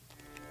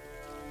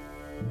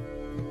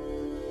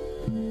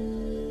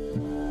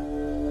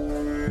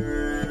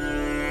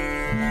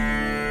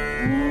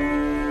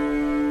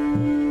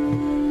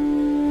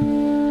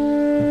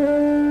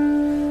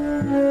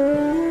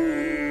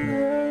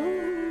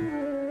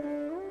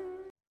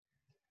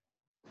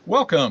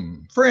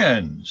Welcome,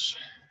 friends,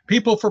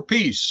 people for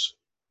peace,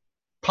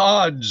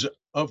 pods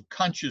of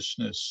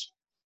consciousness,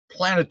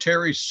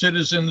 planetary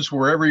citizens,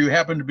 wherever you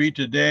happen to be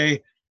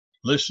today,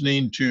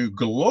 listening to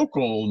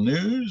global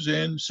news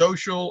and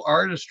social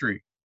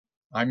artistry.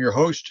 I'm your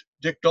host,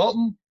 Dick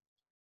Dalton,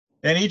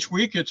 and each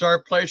week it's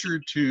our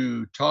pleasure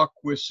to talk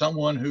with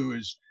someone who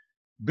is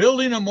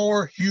building a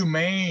more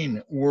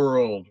humane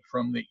world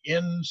from the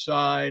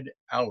inside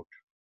out.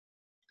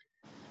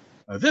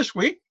 This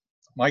week,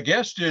 my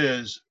guest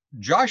is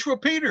Joshua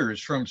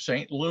Peters from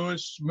St.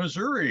 Louis,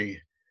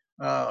 Missouri,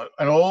 an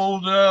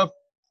old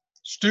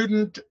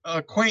student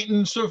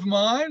acquaintance of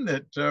mine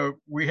that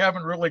we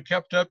haven't really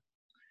kept up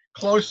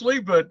closely,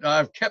 but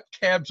I've kept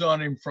tabs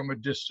on him from a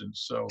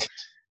distance. So,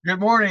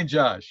 good morning,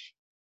 Josh.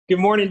 Good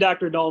morning,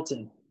 Dr.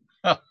 Dalton.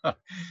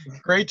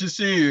 Great to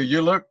see you.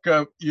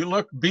 You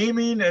look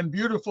beaming and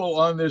beautiful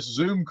on this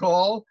Zoom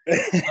call.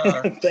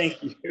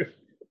 Thank you.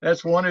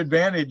 That's one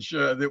advantage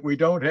that we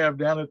don't have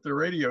down at the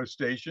radio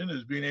station,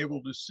 is being able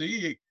to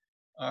see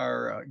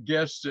our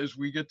guests as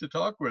we get to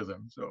talk with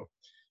them. So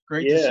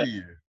great to see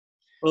you.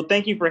 Well,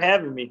 thank you for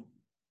having me.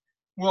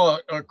 Well,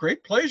 a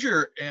great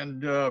pleasure.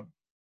 And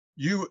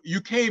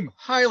you came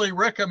highly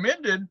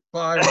recommended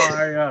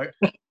by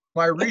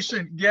my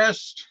recent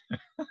guest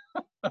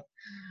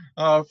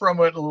from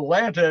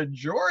Atlanta,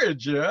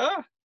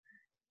 Georgia.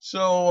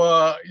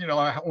 So,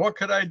 what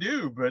could I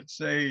do but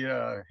say,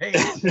 hey,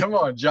 come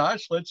on,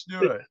 Josh, let's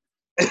do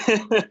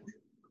it.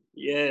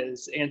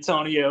 Yes,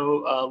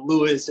 Antonio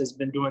Lewis has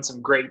been doing some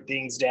great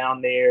things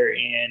down there,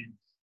 and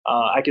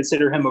I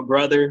consider him a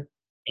brother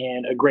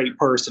and a great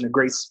person, a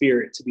great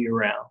spirit to be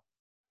around.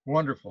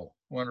 Wonderful,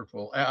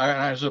 wonderful.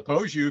 I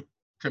suppose you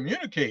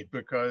communicate,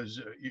 because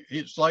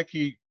it's like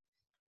he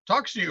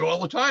talks to you all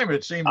the time,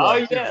 it seems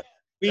like.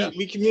 Yeah.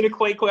 We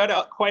communicate quite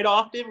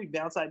often. We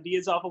bounce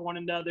ideas off of one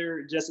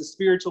another. Just a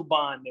spiritual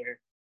bond there.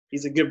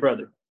 He's a good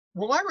brother.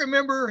 Well, I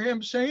remember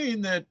him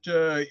saying that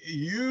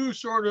you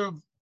sort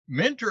of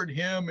mentored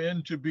him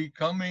into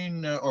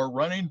becoming or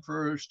running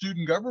for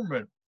student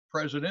government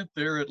president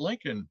there at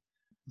Lincoln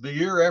the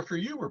year after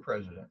you were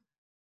president.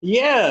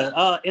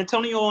 Yeah,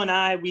 Antonio and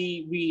I,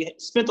 we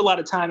spent a lot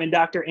of time in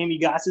Dr. Amy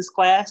Goss's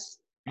class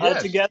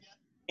together.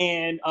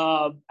 And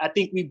I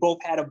think we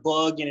both had a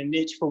bug and a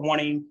niche for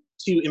wanting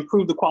to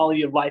improve the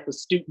quality of life of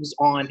students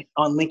on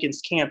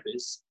Lincoln's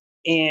campus.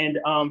 And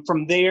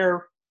from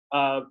there,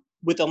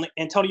 with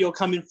Antonio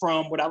coming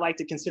from what I like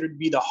to consider to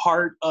be the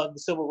heart of the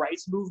civil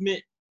rights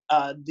movement,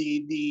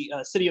 the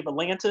city of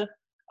Atlanta,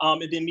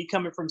 and then me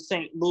coming from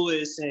St.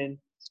 Louis and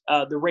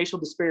the racial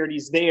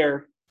disparities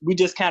there, we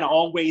just kind of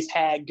always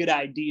had good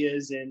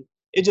ideas, and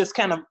it just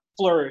kind of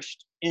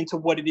flourished into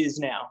what it is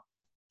now.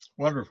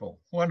 Wonderful,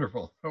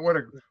 wonderful.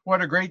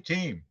 What a great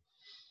team.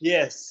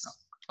 Yes.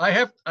 I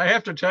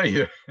have to tell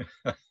you,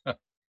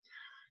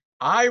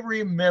 I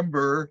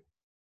remember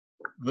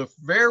the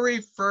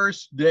very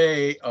first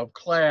day of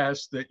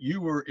class that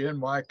you were in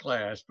my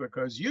class,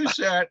 because you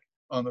sat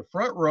on the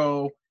front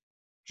row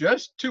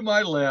just to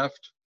my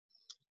left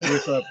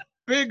with a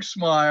big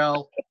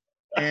smile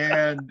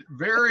and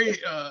very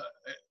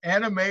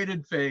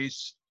animated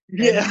face.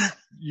 Yeah. And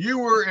you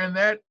were in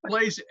that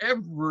place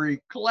every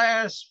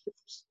class.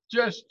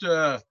 Just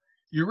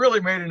you really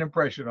made an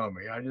impression on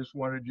me. I just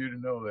wanted you to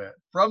know that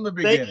from the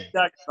beginning.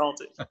 Thank you,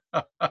 Dr.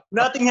 Dalton.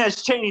 Nothing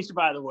has changed,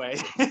 by the way.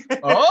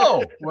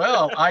 Oh,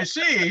 well, I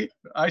see.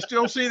 I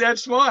still see that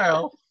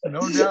smile.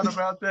 No doubt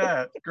about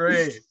that.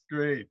 Great,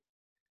 great.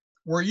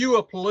 Were you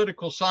a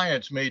political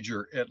science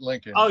major at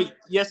Lincoln? Oh,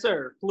 yes,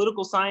 sir.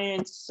 Political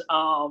science.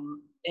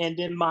 And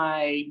then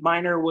my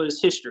minor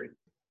was history.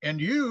 And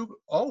you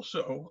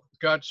also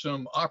got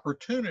some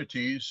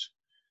opportunities.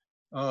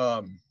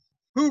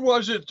 Who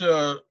was it?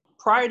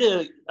 Prior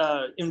to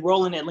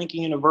enrolling at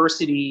Lincoln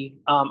University,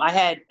 I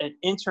had an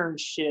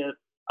internship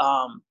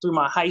through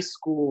my high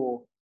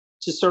school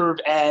to serve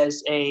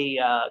as a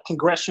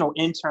congressional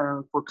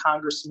intern for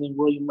Congressman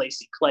William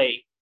Lacy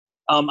Clay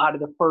out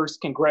of the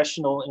 1st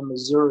Congressional in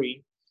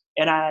Missouri.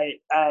 And I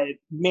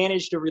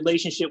managed a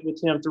relationship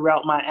with him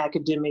throughout my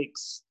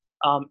academics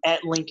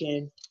at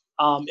Lincoln.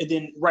 And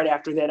then right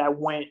after that, I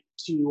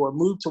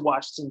moved to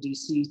Washington,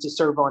 D.C. to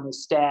serve on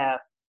his staff,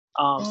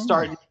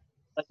 starting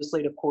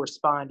legislative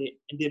correspondent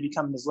and then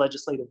becoming his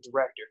legislative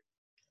director.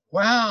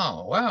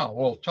 Wow.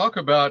 Well, talk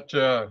about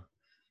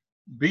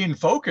being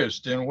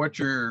focused in what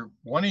you're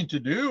wanting to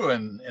do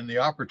and the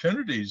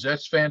opportunities.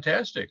 That's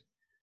fantastic.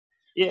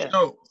 Yeah.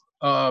 So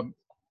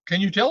can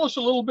you tell us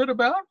a little bit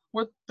about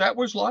what that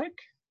was like,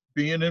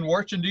 being in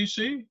Washington,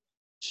 D.C.?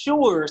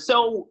 Sure.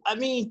 So,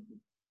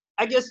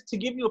 I guess to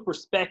give you a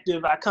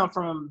perspective, I come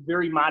from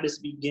very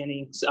modest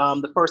beginnings.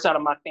 The first out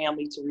of my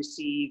family to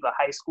receive a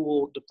high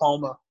school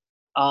diploma,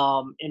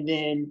 and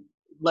then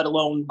let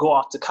alone go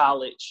off to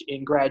college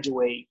and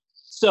graduate.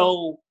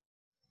 So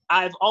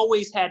I've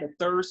always had a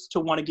thirst to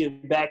want to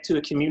give back to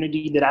a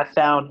community that I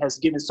found has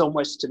given so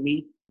much to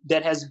me,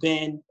 that has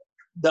been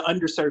the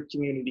underserved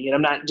community. And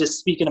I'm not just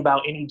speaking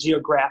about any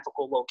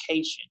geographical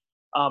location.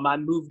 I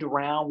moved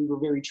around. We were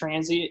very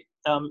transient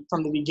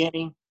from the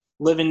beginning.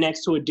 living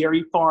next to a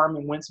dairy farm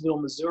in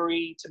Wentzville,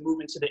 Missouri, to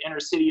moving to the inner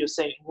city of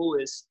St.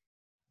 Louis.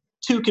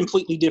 Two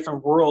completely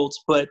different worlds,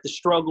 but the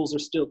struggles are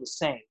still the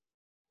same.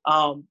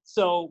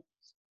 So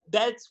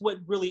that's what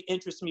really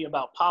interests me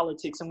about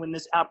politics. And when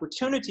this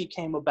opportunity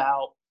came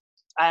about,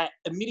 I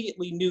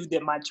immediately knew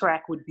that my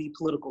track would be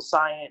political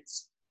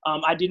science.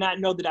 I did not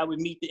know that I would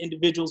meet the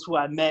individuals who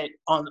I met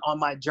on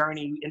my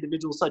journey,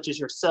 individuals such as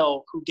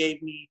yourself, who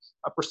gave me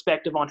a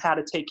perspective on how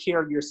to take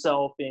care of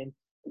yourself and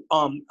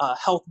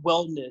health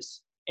wellness,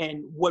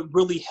 and what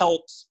really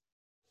helps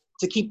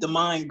to keep the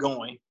mind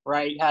going,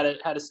 right? How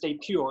to stay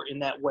pure in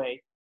that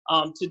way.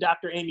 To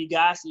Dr. Amy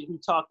Gossie, who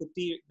taught the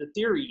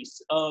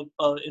theories of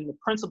and the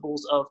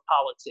principles of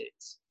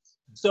politics.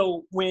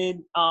 So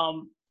when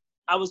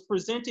I was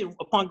presented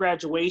upon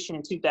graduation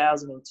in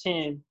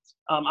 2010,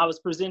 I was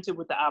presented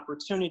with the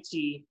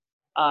opportunity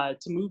to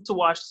move to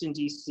Washington,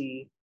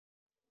 D.C.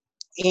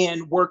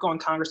 and work on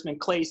Congressman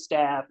Clay's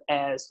staff,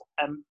 as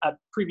I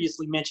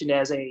previously mentioned,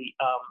 as a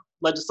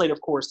legislative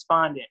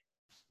correspondent.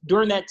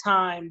 During that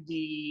time,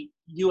 the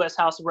U.S.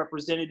 House of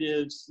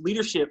Representatives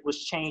leadership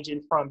was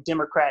changing from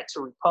Democrat to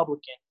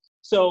Republican.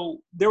 So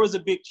there was a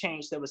big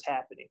change that was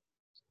happening,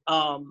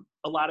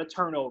 a lot of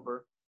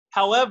turnover.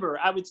 However,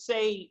 I would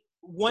say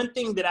one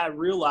thing that I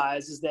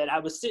realized is that I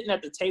was sitting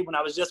at the table, and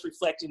I was just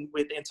reflecting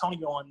with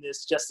Antonio on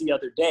this just the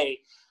other day.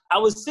 I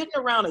was sitting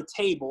around a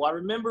table. I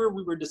remember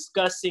we were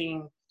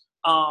discussing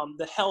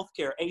the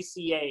healthcare,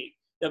 ACA,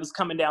 that was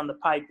coming down the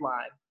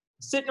pipeline.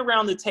 Sitting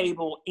around the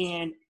table,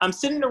 and I'm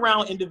sitting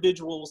around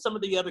individuals, some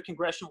of the other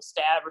congressional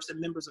staffers and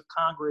members of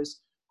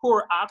Congress who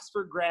are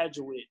Oxford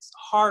graduates,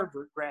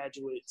 Harvard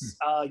graduates,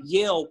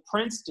 Yale,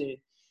 Princeton.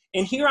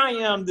 And here I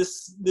am,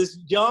 this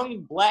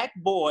young Black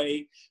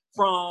boy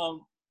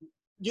from,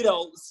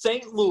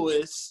 St.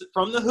 Louis,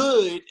 from the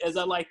hood, as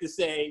I like to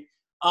say,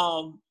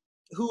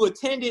 who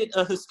attended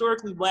a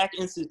historically Black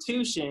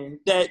institution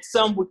that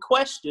some would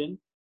question,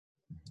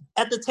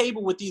 at the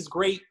table with these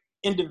great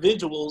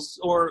individuals,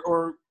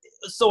 or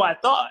so I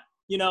thought,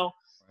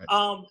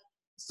 Right.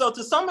 So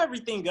to sum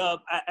everything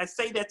up, I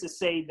say that to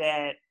say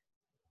that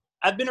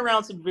I've been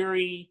around some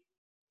very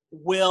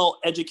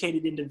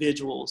well-educated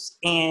individuals,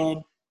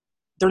 and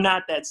they're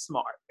not that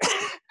smart.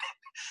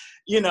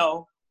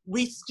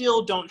 We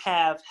still don't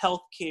have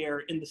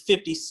healthcare in the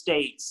 50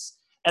 states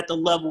at the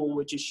level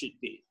which it should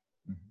be.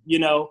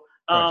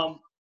 Right.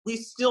 We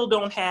still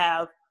don't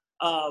have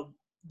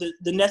the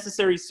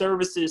necessary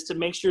services to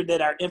make sure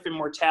that our infant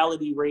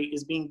mortality rate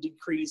is being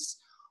decreased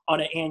on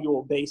an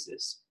annual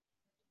basis.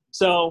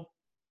 So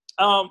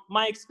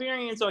my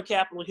experience on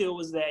Capitol Hill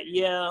was that,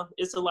 yeah,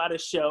 it's a lot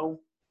of show.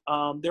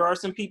 There are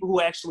some people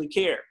who actually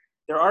care.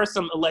 There are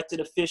some elected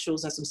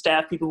officials and some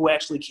staff people who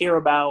actually care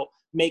about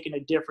making a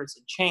difference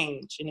and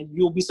change. And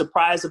you'll be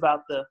surprised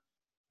about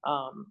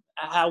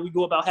how we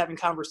go about having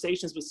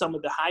conversations with some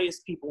of the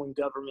highest people in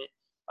government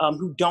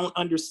who don't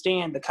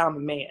understand the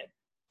common man.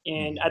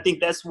 And I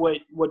think that's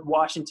what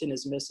Washington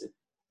is missing.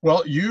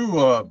 Well,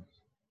 you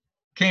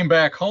came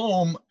back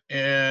home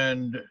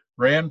and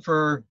ran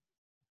for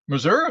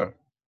Missouri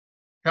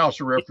House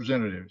of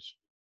Representatives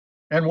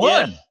and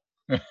won.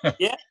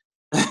 Yeah,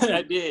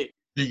 I did.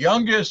 The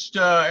youngest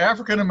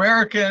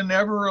African-American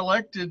ever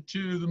elected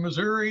to the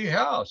Missouri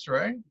House,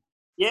 right?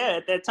 Yeah,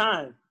 at that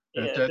time.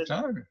 At that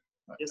time.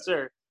 Yes,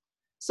 sir.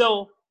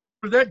 So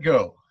where did that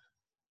go?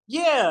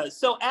 Yeah,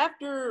 so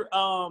after,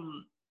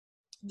 I'll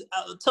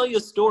tell you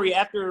a story.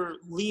 After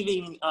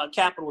leaving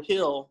Capitol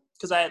Hill,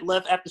 because I had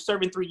left after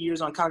serving 3 years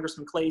on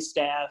Congressman Clay's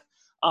staff,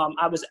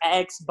 I was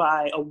asked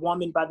by a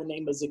woman by the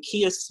name of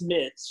Zakiya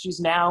Smith. She's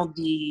now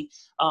the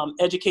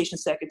education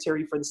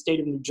secretary for the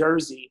state of New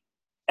Jersey.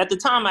 At the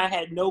time, I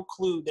had no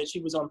clue that she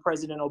was on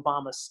President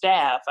Obama's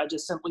staff. I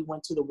just simply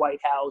went to the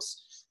White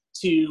House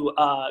to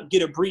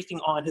get a briefing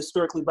on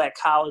historically Black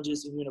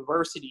colleges and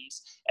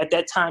universities. At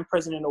that time,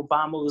 President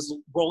Obama was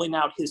rolling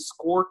out his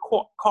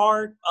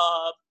scorecard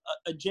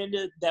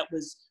agenda that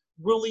was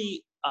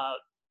really,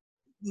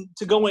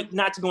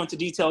 not to go into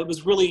detail, it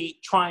was really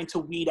trying to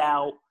weed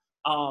out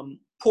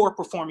poor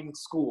performing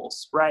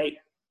schools, right?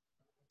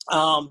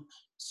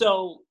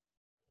 So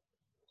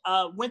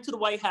went to the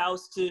White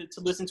House to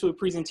listen to a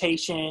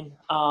presentation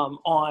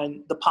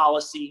on the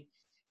policy.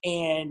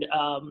 And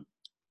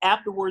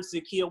afterwards,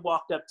 Zakiya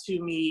walked up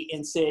to me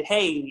and said,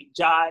 "Hey,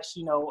 Josh,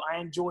 I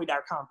enjoyed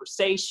our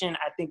conversation.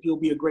 I think you'll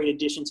be a great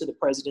addition to the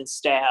president's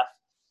staff.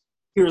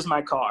 Here's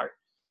my card."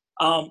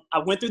 I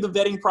went through the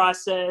vetting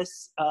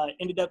process,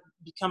 ended up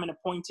becoming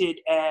appointed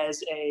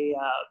as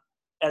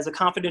a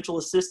confidential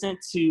assistant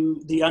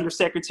to the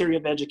Undersecretary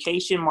of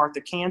Education,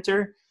 Martha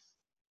Cantor.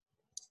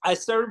 I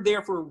served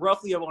there for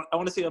roughly, I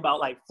want to say about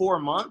like 4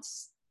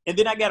 months. And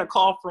then I got a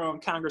call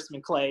from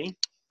Congressman Clay,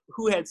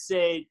 who had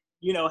said,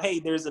 hey,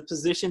 there's a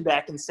position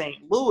back in St.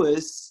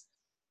 Louis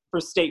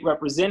for state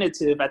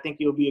representative. I think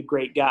you'll be a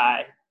great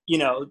guy,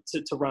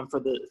 to run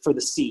for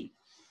the seat.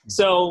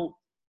 So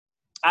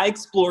I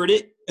explored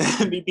it,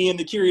 me being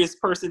the curious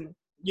person,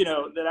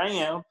 that I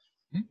am,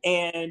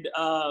 and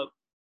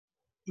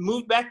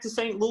moved back to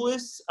St.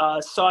 Louis,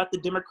 sought the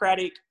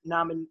Democratic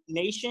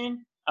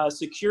nomination,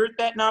 secured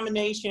that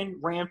nomination,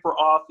 ran for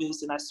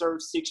office, and I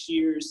served 6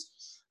 years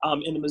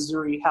in the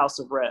Missouri House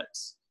of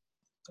Reps.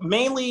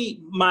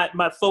 Mainly,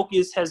 my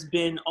focus has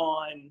been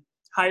on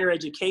higher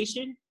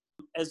education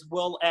as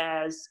well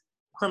as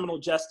criminal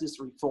justice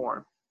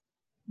reform.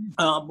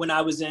 When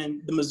I was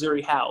in the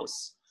Missouri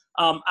House,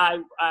 I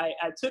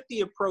took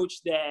the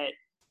approach that,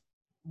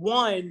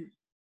 one,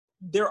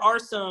 there are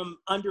some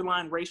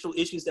underlying racial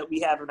issues that we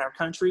have in our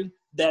country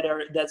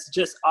that's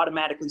just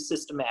automatically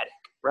systematic,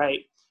 right?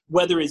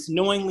 Whether it's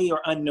knowingly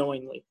or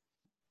unknowingly.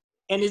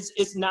 And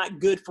it's not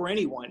good for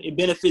anyone. It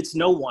benefits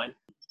no one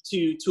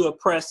to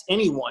oppress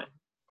anyone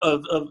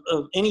of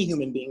any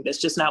human being. That's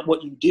just not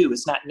what you do.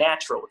 It's not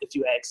natural, if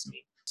you ask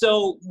me.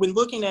 So when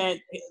looking at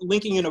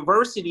Lincoln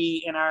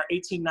University and our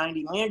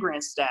 1890 land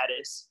grant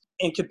status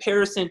in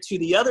comparison to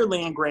the other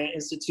land grant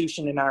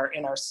institution in our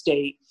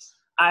state,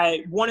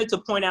 I wanted to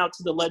point out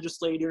to the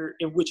legislator,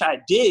 in which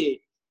I did,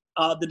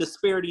 the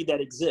disparity that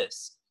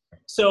exists.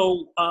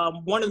 So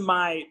one of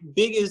my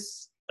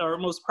biggest or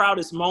most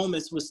proudest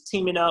moments was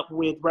teaming up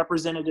with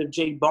Representative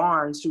Jay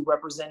Barnes, who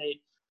represented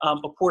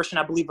a portion,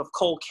 I believe, of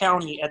Cole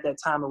County at that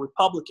time, a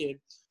Republican.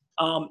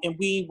 And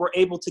we were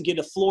able to get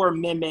a floor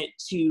amendment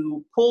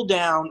to pull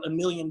down $1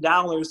 million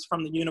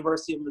from the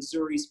University of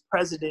Missouri's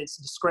president's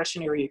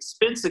discretionary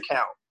expense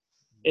account.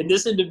 And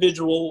this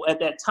individual at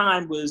that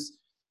time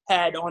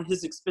had on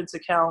his expense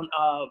account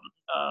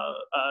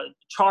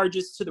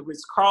charges to the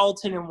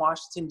Ritz-Carlton in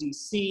Washington,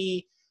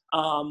 D.C.,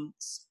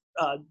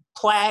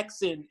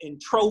 plaques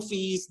and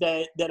trophies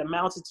that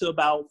amounted to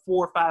about $400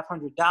 or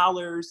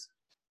 $500,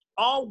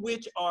 all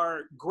which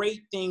are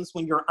great things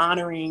when you're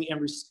honoring and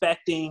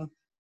respecting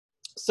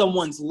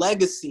someone's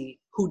legacy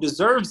who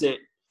deserves it.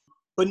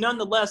 But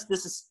nonetheless,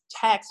 this is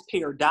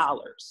taxpayer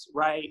dollars,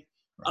 right?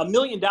 $1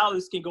 million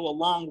can go a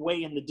long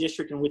way in the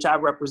district in which I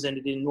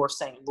represented in North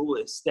St.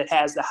 Louis that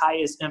has the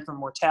highest infant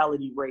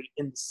mortality rate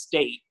in the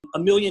state.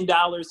 $1 million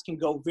can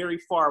go very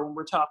far when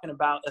we're talking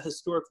about a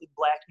historically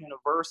Black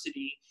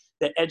university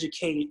that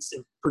educates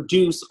and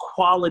produce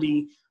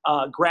quality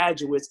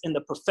graduates, and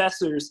the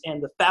professors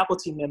and the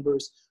faculty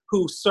members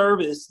who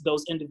service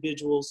those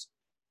individuals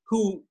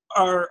who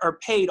are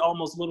paid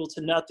almost little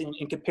to nothing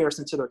in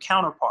comparison to their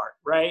counterpart,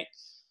 right?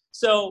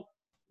 So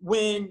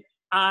when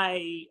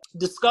I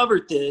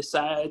discovered this,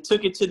 I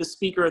took it to the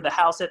Speaker of the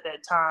House at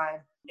that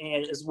time,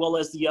 and as well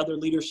as the other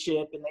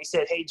leadership, and they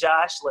said, "Hey,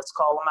 Josh, let's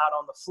call him out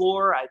on the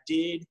floor." I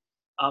did.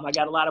 I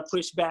got a lot of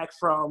pushback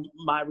from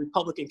my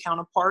Republican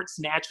counterparts,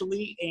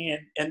 naturally,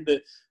 and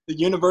the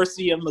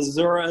University of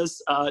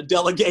Missouri's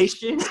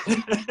delegation.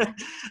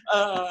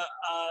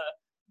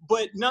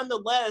 But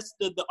nonetheless,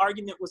 the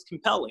argument was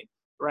compelling,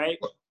 right?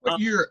 What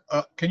year,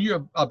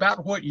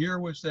 about what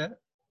year was that?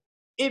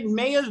 It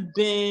may have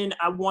been,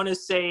 I want to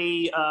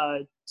say,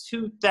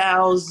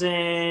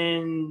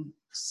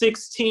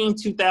 2016,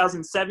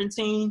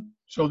 2017.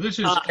 So this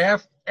is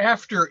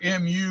after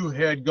MU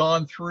had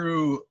gone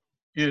through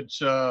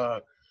its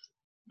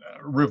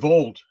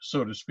revolt,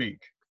 so to speak.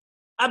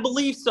 I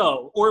believe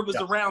so, or it was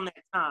around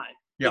that time,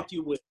 if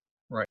you would.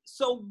 Right.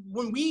 So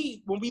when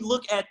we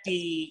look at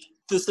the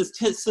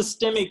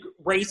systemic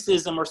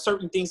racism or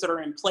certain things that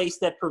are in place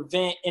that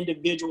prevent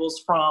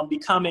individuals from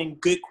becoming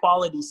good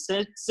quality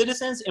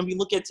citizens, and we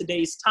look at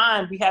today's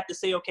time, we have to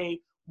say,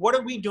 okay, what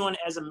are we doing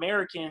as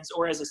Americans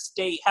or as a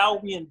state? How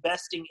are we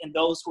investing in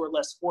those who are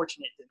less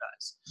fortunate than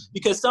us?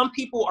 Because some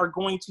people are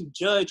going to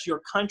judge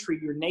your country,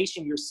 your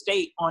nation, your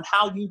state on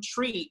how you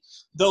treat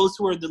those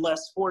who are the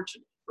less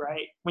fortunate,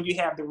 right? When you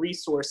have the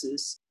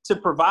resources to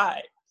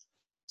provide.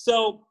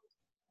 So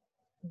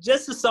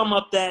just to sum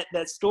up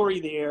that story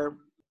there,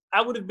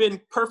 I would have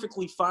been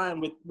perfectly fine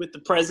with the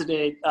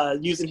president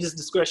using his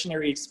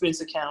discretionary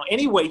expense account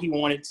any way he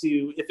wanted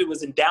to, if it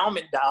was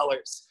endowment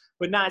dollars,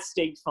 but not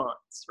state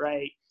funds,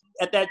 right?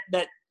 At that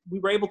we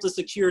were able to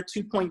secure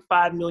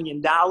 $2.5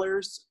 million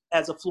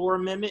as a floor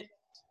amendment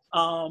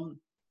on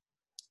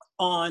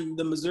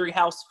the Missouri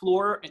House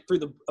floor through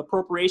the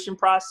appropriation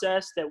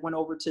process that went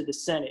over to the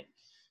Senate.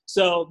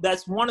 So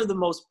that's one of the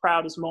most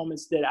proudest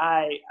moments that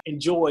I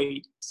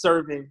enjoyed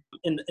serving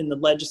in the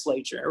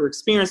legislature or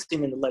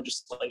experiencing in the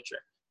legislature.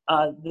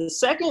 The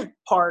second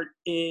part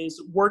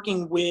is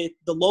working with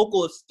the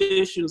local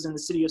officials in the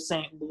city of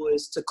St.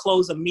 Louis to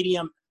close a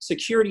medium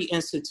security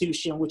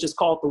institution, which is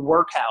called the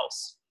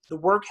Workhouse. The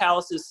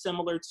Workhouse is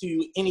similar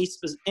to any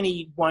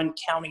one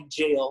county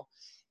jail.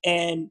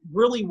 And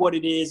really what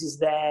it is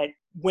that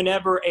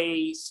whenever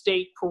a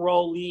state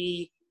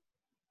parolee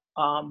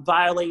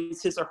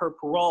violates his or her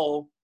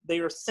parole, they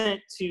are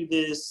sent to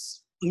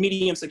this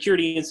medium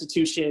security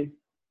institution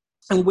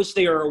in which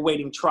they are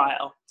awaiting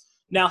trial.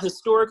 Now,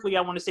 historically,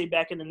 I want to say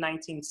back in the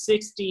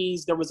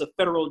 1960s, there was a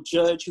federal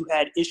judge who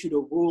had issued a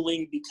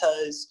ruling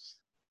because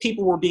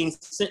people were being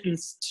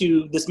sentenced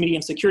to this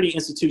medium security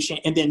institution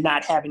and then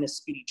not having a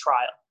speedy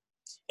trial.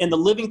 And the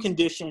living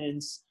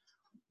conditions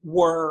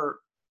were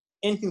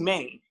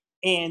inhumane.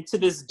 And to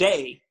this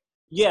day,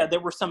 there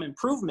were some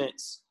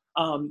improvements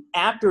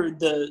after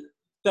the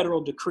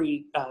federal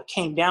decree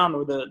came down,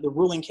 or the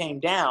ruling came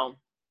down,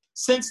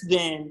 since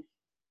then,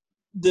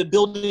 the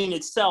building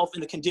itself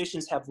and the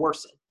conditions have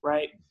worsened,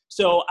 right?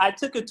 So I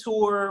took a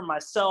tour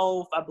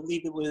myself. I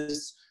believe it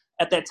was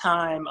at that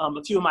time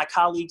a few of my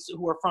colleagues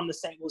who are from the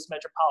St. Louis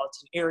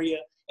metropolitan area,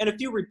 and a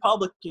few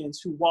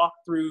Republicans who walked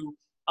through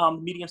the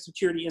Medium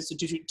Security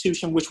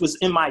Institution, which was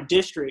in my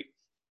district.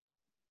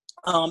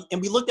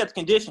 And we looked at the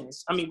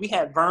conditions. I mean, we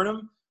had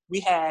Vernum. We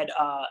had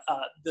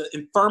the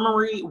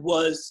infirmary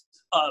was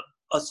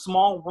a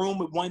small room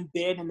with one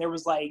bed, and there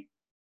was like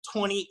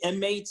 20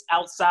 inmates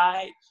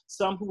outside,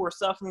 some who were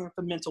suffering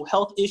from mental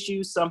health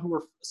issues, some who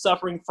were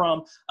suffering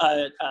from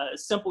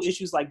simple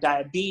issues like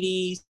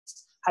diabetes,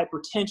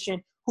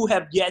 hypertension, who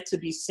have yet to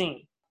be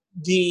seen.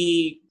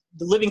 The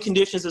living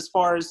conditions as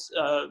far as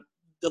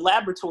the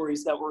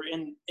laboratories that were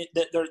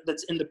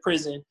that's in the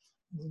prison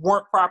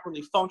weren't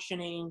properly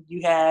functioning.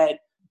 You had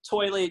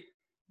toilet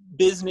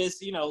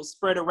business,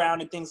 spread around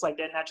and things like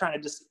that. Not trying to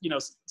just,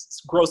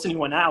 gross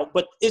anyone out,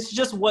 but it's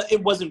just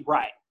it wasn't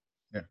right.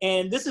 Yeah.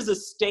 And this is a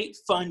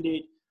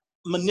state-funded,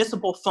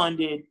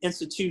 municipal-funded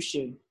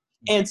institution.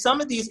 And some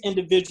of these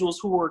individuals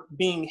who were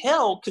being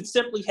held could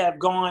simply have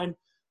gone,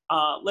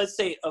 let's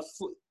say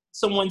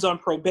someone's on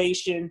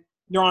probation,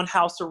 they're on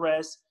house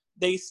arrest,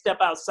 they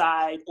step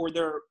outside, or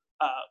their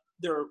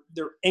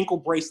ankle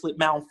bracelet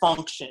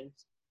malfunctions.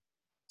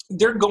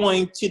 They're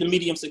going to the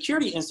Medium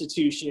Security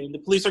Institution. The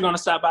police are going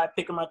to stop by,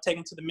 pick them up, take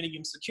them to the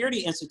Medium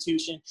Security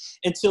Institution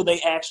until they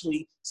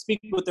actually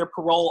speak with their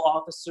parole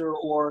officer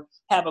or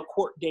have a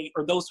court date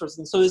or those sorts of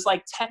things. So there's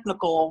like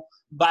technical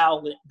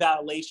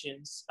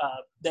violations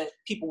that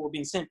people were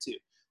being sent to.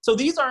 So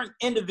these aren't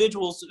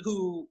individuals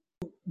who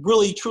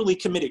really truly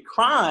committed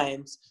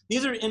crimes.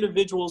 These are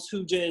individuals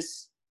who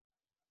just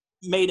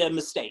made a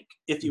mistake,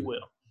 if you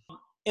will.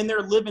 And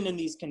they're living in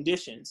these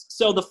conditions.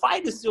 So the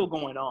fight is still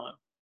going on.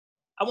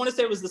 I want to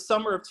say it was the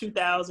summer of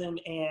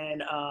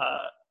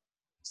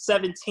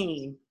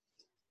 2017,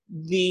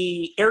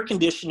 the air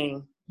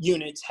conditioning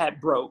units had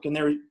broke, and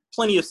there were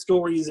plenty of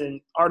stories and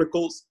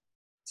articles,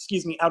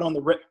 out on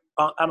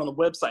the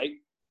website.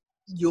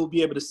 You'll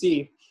be able to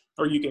see,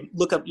 or you can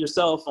look up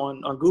yourself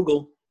on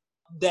Google,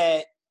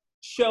 that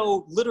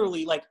show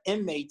literally like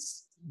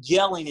inmates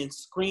yelling and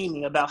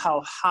screaming about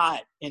how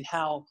hot and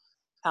how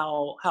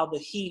the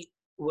heat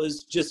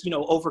was just,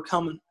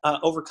 overcoming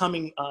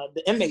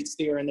the inmates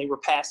there, and they were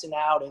passing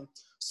out and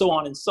so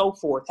on and so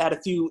forth. Had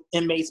a few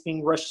inmates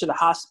being rushed to the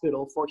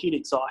hospital for heat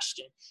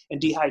exhaustion and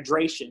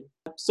dehydration.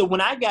 So when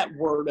I got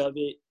word of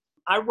it,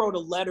 I wrote a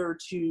letter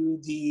to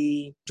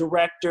the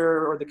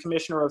director or the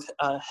commissioner of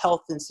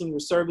health and senior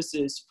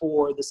services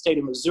for the state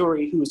of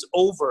Missouri, who's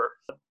over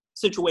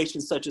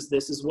situations such as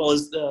this, as well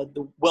as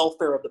the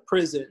welfare of the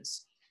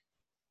prisons.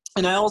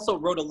 And I also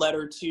wrote a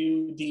letter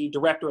to the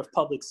director of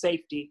public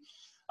safety,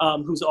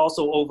 who's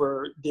also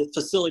over the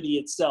facility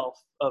itself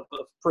of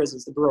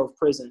prisons, the Bureau of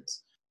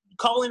Prisons,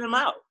 calling them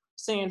out,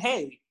 saying,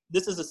 hey,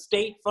 this is a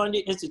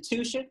state-funded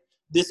institution.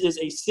 This is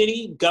a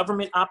city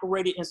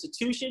government-operated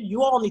institution.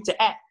 You all need to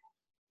act.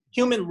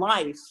 Human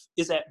life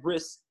is at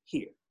risk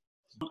here.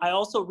 I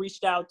also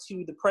reached out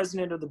to the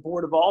president of the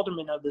Board of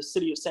Aldermen of the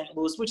city of St.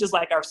 Louis, which is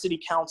like our city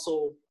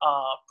council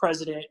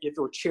president,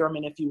 or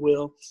chairman, if you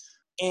will.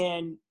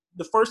 And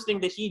the first thing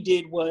that he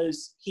did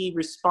was he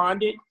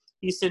responded.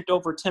 He sent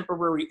over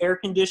temporary air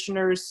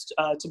conditioners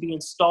to be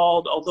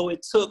installed, although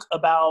it took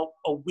about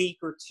a week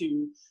or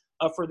two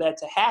for that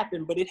to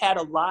happen, but it had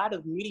a lot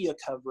of media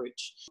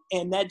coverage.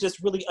 And that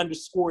just really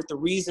underscored the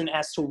reason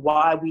as to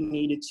why we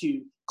needed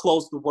to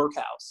close the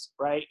workhouse,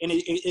 right? And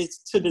it's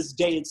to this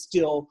day, it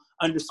still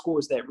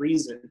underscores that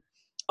reason,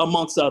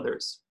 amongst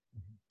others.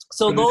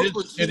 So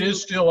it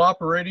is still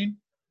operating?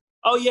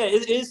 Oh, yeah,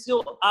 it is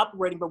still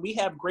operating, but we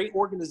have great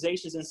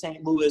organizations in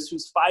St. Louis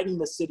who's fighting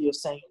the city of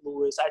St.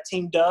 Louis. I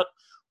teamed up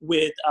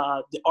with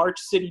the Arch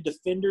City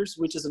Defenders,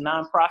 which is a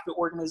nonprofit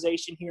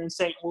organization here in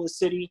St. Louis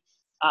City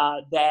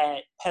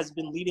that has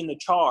been leading the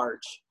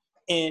charge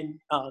in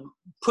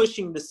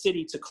pushing the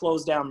city to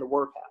close down the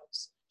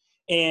workhouse.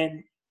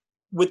 And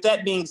with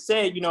that being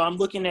said, I'm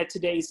looking at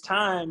today's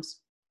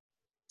times.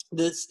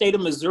 The state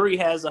of Missouri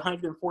has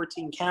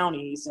 114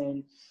 counties,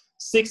 and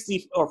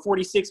 60 or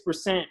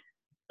 46%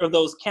 of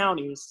those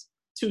counties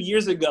 2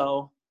 years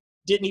ago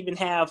didn't even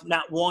have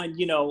not one,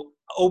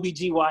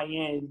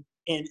 OBGYN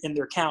in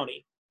their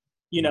county,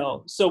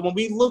 So when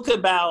we look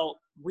about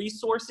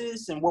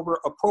resources and where we're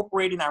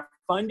appropriating our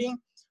funding,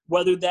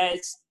 whether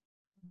that's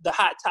the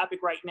hot topic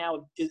right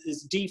now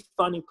is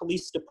defunding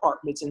police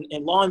departments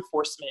and law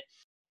enforcement,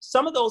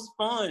 some of those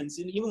funds,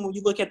 and even when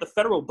you look at the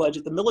federal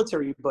budget, the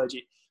military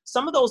budget,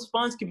 some of those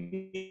funds can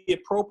be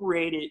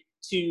appropriated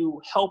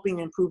to helping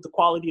improve the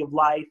quality of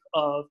life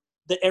of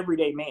the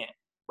everyday man,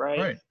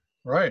 right?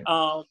 Right.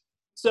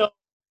 So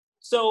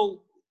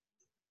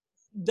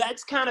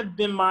that's kind of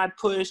been my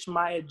push,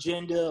 my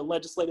agenda,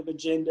 legislative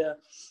agenda.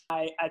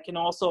 I can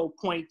also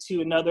point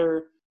to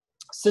another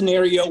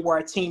scenario where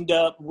I teamed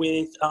up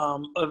with a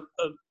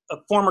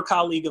former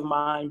colleague of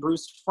mine,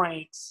 Bruce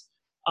Franks,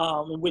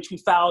 in which we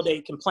filed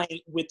a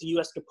complaint with the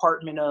U.S.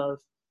 Department of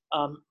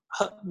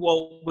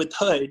with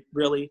HUD,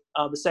 really,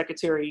 the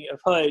Secretary of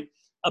HUD,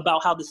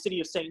 about how the city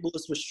of St.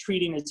 Louis was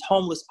treating its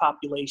homeless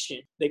population.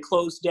 They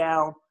closed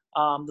down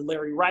the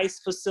Larry Rice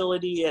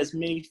facility. As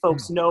many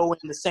folks know,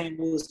 in the St.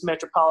 Louis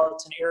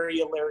metropolitan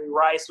area, Larry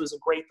Rice was a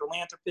great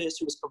philanthropist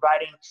who was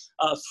providing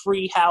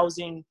free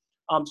housing,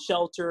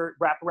 shelter,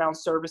 wraparound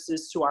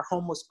services to our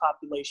homeless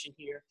population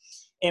here.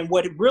 And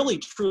what really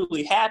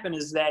truly happened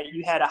is that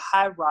you had a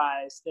high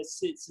rise that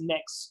sits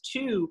next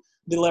to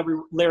the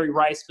Larry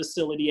Rice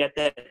facility at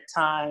that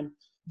time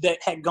that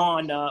had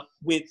gone up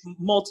with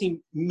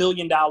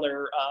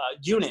multi-million-dollar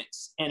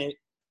units in it.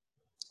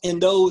 And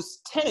those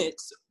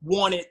tenants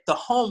wanted the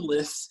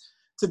homeless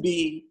to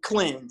be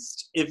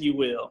cleansed, if you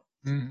will.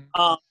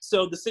 Mm-hmm.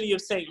 So the city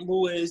of St.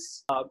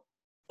 Louis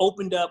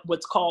opened up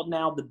what's called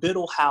now the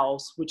Biddle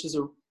House, which is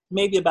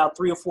maybe about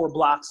 3 or 4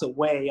 blocks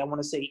away, I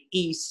want to say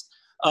east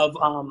of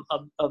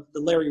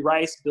the Larry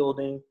Rice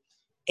building,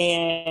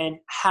 and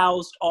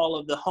housed all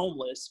of the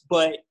homeless,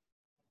 but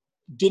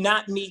did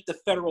not meet the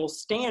federal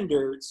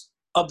standards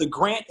of the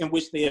grant in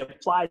which they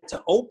applied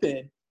to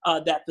open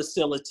that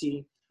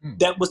facility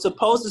that was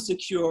supposed to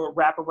secure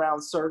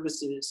wraparound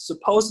services,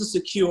 supposed to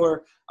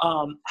secure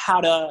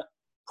how to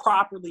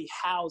properly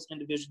house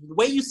individuals. The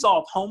way you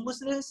solve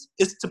homelessness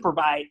is to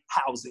provide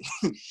housing.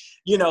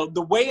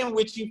 The way in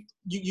which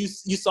you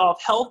solve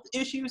health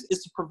issues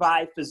is to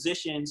provide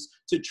physicians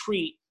to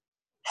treat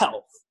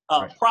health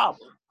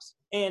problems.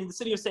 And the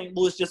city of St.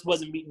 Louis just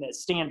wasn't meeting that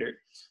standard.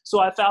 So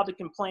I filed a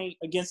complaint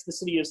against the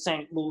city of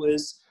St.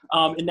 Louis,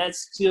 and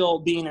that's still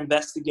being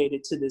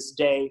investigated to this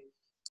day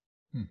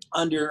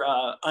under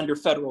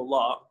federal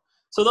law.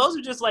 So those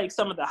are just like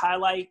some of the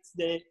highlights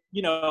that,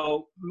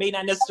 may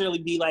not necessarily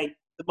be like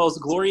the most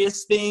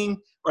glorious thing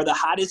or the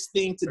hottest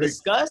thing to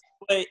discuss,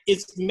 but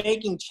it's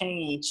making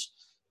change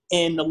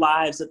in the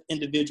lives of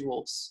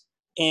individuals.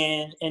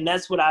 And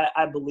that's what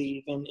I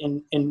believe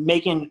in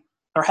making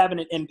or having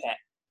an impact.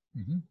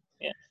 Mm-hmm.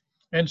 Yeah.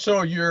 And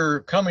so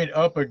you're coming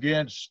up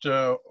against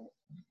the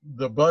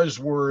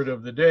buzzword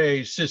of the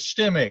day,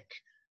 systemic.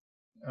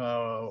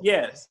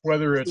 Yes.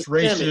 Whether it's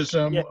systemic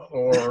racism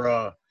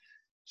or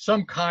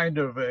some kind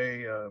of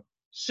a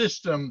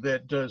system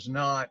that does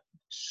not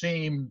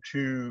seem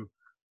to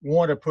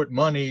want to put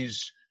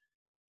monies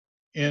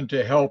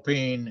into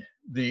helping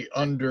the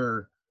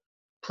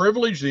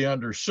underprivileged, the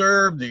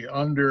underserved, the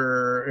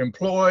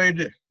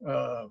underemployed,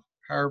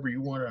 however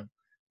you want to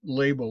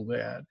label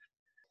that.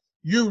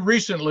 You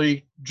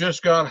recently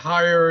just got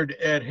hired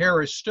at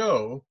Harris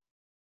Stowe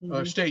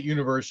State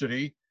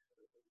University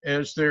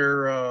as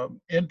their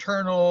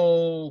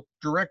internal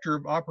director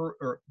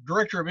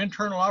of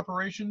internal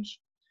operations.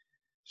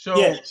 So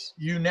yes.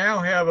 You now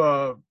have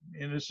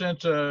in a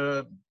sense,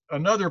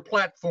 another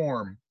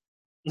platform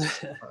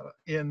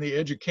in the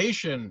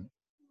education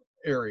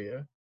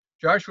area.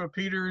 Joshua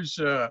Peters,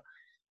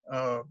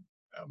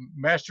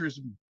 master's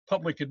in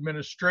public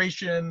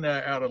administration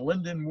out of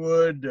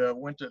Lindenwood,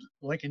 went to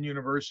Lincoln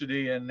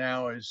University, and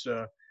now is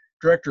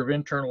director of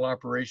internal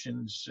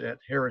operations at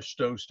Harris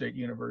Stowe State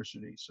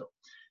University.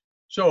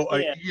 So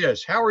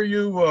yes, how are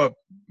you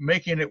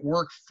making it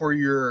work for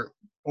your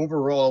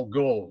overall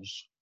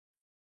goals?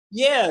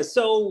 Yeah,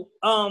 so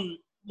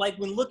like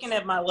when looking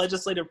at my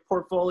legislative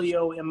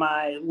portfolio and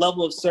my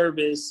level of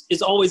service,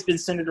 it's always been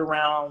centered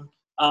around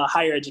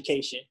higher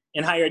education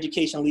and higher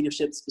education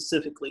leadership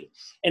specifically.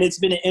 And it's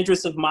been an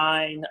interest of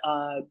mine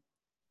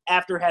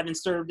after having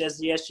served as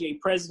the SGA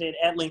president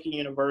at Lincoln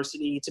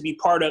University to be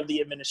part of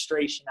the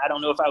administration. I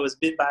don't know if I was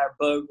bit by a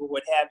bug or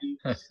what have you,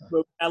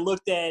 but I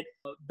looked at,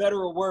 better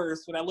or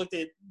worse, when I looked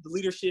at the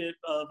leadership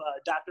of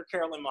Dr.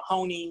 Carolyn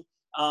Mahoney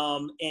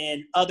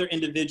and other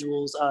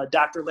individuals,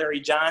 Dr.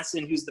 Larry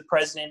Johnson, who's the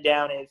president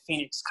down at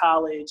Phoenix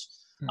College,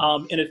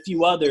 and a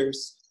few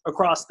others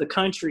across the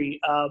country,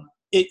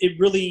 it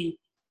really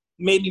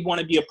made me want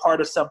to be a part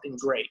of something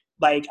great.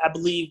 Like, I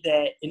believe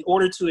that in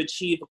order to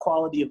achieve a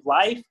quality of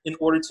life, in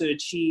order to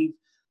achieve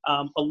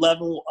a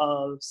level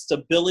of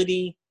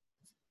stability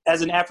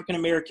as an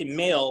African-American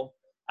male,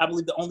 I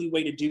believe the only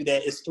way to do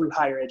that is through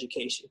higher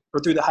education or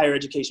through the higher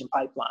education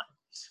pipeline.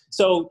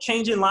 So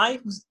changing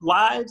lives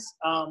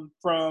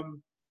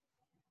from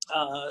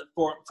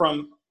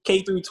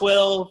K through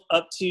 12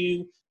 up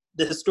to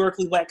the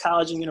historically Black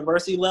college and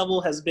university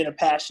level has been a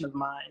passion of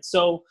mine.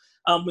 So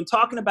when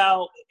talking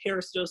about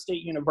Harris Stowe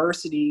State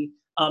University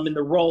and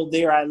the role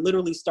there, I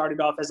literally started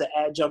off as an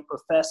adjunct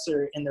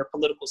professor in their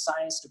political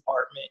science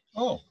department.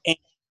 Oh. And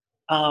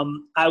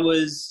I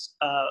was,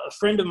 a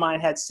friend of mine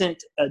had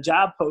sent a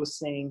job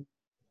posting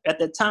at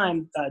the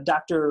time.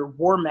 Dr.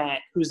 Wormack,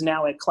 who's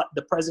now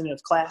the president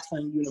of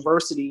Claflin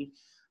University,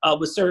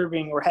 was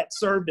serving or had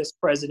served as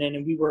president,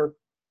 and we were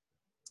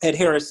at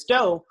Harris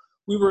Stowe.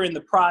 We were in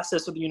the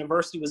process, or the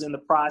university was in the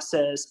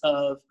process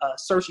of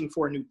searching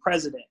for a new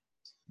president.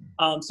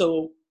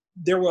 So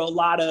there were a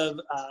lot of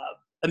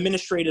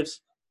administrative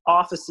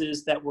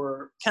offices that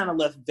were kind of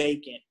left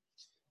vacant.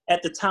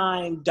 At the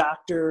time,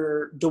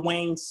 Dr.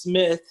 Dwayne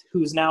Smith,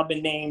 who's now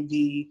been named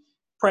the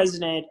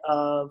president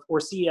of, or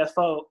CEO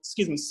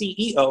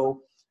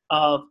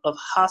of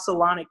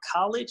Hasselonic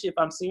College, if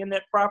I'm saying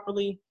that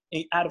properly,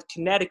 out of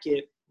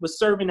Connecticut, was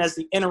serving as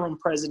the interim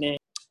president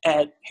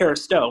at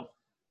Harris Stowe.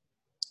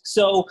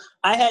 So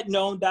I had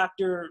known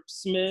Dr.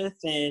 Smith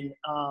and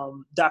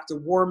Dr.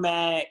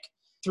 Warmack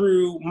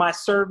through my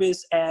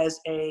service as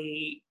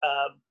a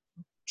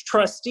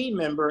trustee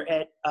member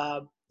at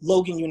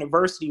Logan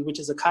University, which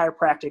is a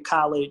chiropractic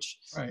college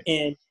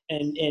in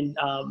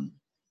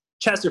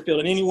Chesterfield.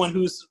 And anyone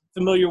who's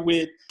familiar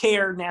with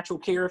care, natural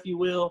care, if you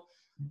will,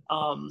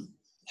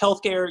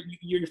 healthcare,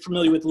 you're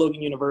familiar with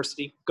Logan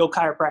University. Go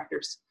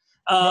chiropractors.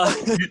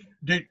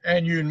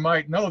 And you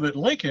might know that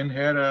Lincoln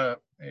had a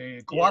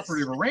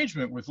cooperative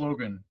arrangement with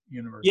Logan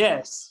University.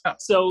 Yes. Yeah.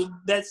 So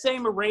that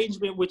same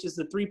arrangement, which is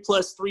the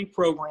 3+3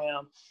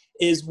 program,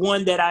 is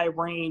one that I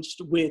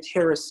arranged with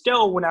Harris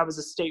Stowe when I was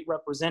a state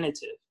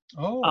representative.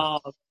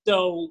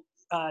 So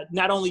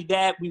not only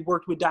that, we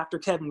worked with Dr.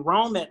 Kevin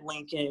Rome at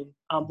Lincoln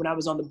when I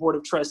was on the board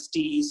of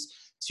trustees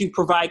to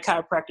provide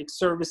chiropractic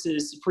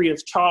services free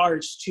of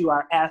charge to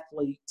our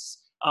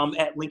athletes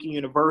at Lincoln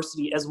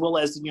University, as well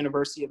as the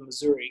University of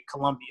Missouri,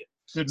 Columbia.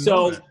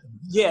 So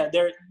yeah,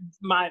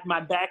 my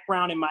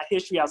background and my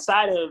history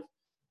outside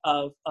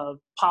of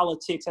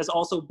politics has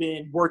also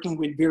been working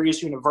with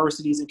various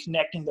universities and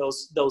connecting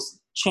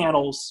those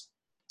channels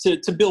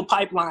to build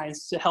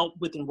pipelines to help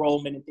with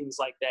enrollment and things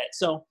like that.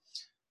 So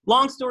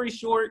long story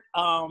short,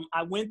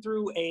 I went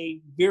through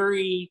a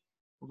very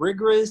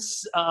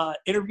rigorous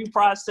interview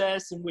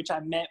process in which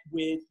I met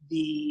with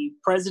the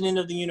president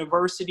of the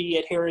university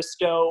at Harris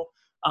Stowe.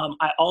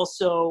 I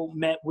also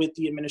met with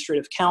the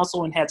administrative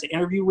council and had to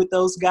interview with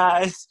those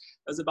guys.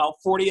 There's about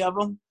 40 of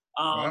them.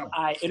 Wow.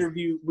 I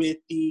interviewed with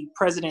the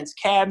president's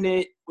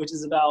cabinet, which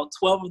is about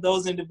 12 of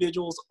those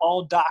individuals,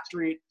 all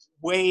doctorate,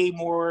 way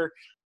more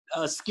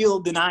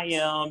skilled than I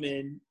am.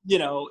 And,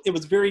 it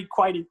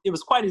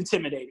was quite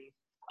intimidating.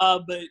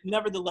 But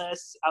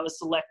nevertheless, I was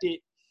selected.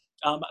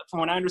 From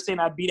what I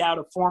understand, I beat out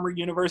a former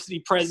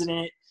university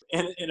president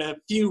and a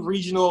few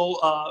regional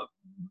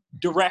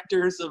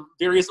directors of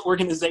various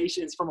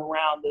organizations from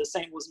around the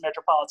St. Louis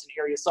metropolitan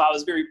area. So I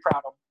was very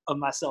proud of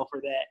myself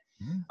for that.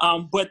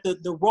 Mm-hmm. But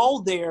the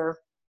role there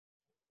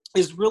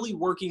is really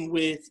working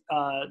with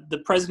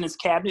the president's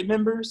cabinet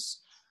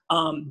members,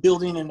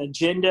 building an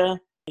agenda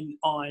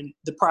on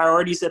the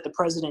priorities that the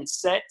president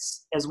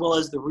sets, as well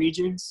as the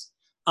regions,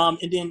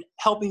 and then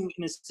helping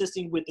and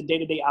assisting with the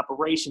day-to-day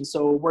operations.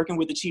 So working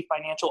with the chief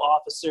financial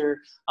officer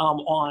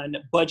on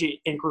budget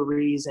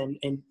inquiries and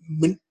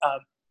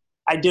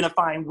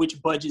identifying which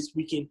budgets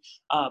we can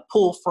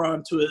pull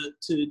from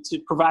to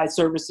provide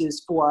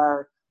services for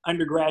our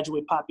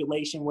undergraduate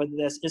population, whether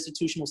that's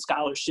institutional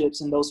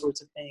scholarships and those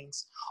sorts of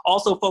things.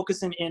 Also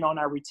focusing in on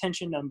our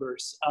retention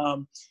numbers.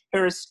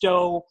 Harris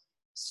Stowe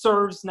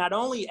serves not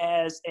only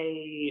as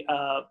a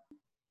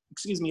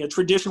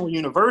traditional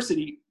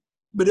university,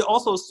 but it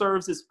also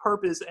serves its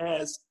purpose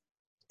as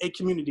a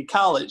community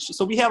college.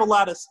 So we have a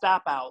lot of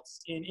stop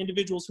outs and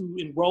individuals who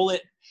enroll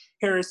at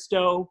Harris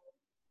Stowe,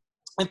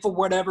 and for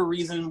whatever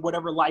reason,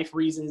 whatever life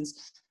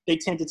reasons, they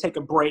tend to take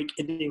a break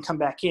and then come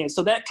back in.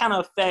 So that kind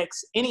of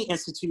affects any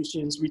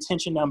institution's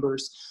retention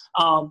numbers.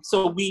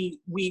 So we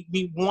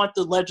want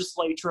the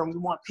legislature and we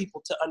want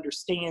people to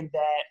understand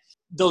that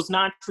those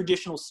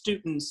non-traditional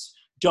students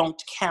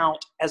don't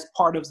count as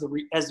part of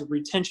as a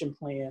retention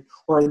plan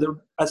or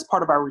as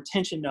part of our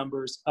retention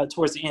numbers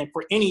towards the end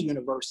for any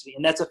university.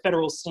 And that's a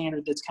federal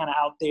standard that's kind of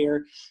out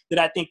there that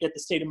I think that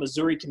the state of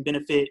Missouri can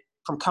benefit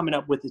from coming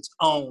up with its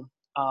own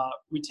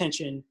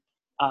retention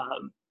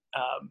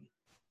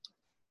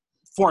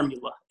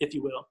formula, if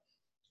you will.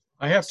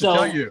 I have to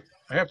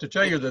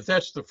tell you that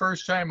that's the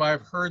first time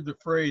I've heard the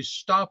phrase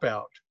 "stop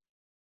out."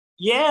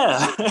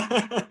 Yeah.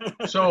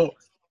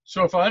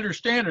 So if I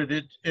understand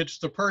it, it's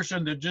the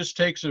person that just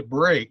takes a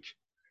break,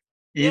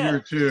 either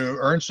to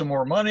earn some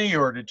more money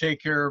or to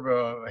take care of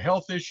a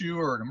health issue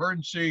or an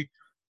emergency,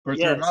 but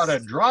they're not a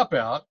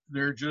dropout.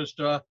 They're just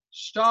a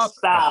stop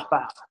out.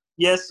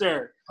 Yes,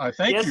 sir. I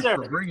thank you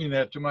for bringing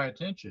that to my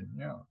attention.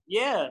 Yeah.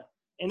 Yeah.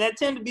 And that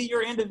tend to be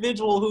your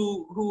individual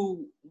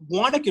who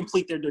want to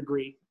complete their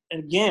degree.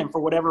 And again,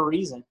 for whatever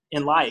reason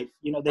in life,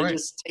 they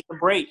just take a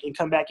break and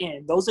come back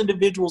in. Those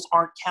individuals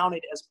aren't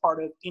counted as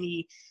part of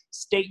any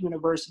state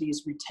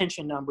university's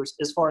retention numbers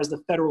as far as the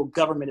federal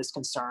government is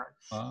concerned,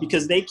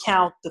 because they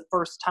count the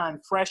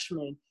first-time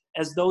freshmen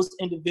as those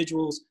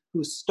individuals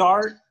who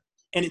start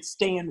and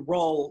stay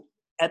enrolled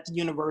at the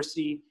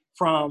university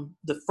from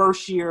the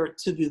first year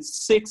to the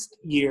sixth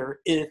year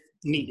if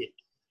needed.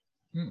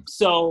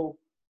 So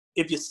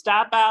if you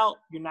stop out,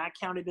 you're not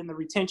counted in the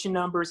retention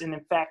numbers, and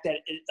in fact, that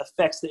it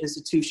affects the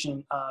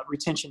institution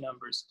retention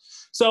numbers.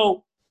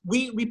 So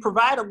we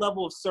provide a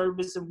level of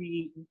service, and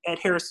we at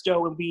Harris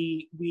Stowe, and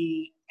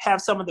we have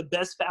some of the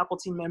best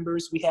faculty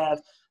members. We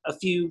have a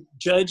few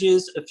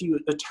judges, a few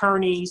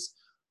attorneys,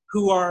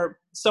 who are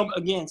some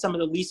of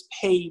the least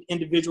paid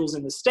individuals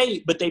in the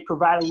state, but they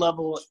provide a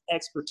level of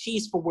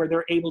expertise for where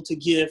they're able to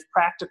give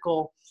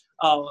practical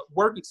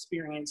work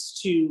experience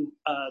to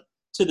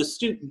the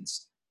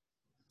students.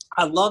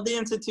 I love the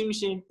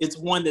institution. It's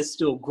one that's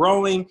still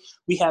growing.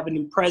 We have a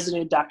new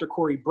president, Dr.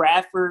 Corey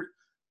Bradford,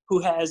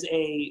 who has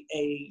a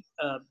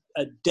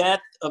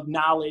depth of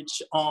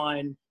knowledge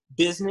on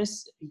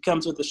business. He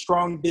comes with a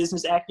strong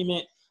business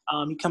acumen.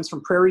 He comes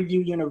from Prairie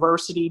View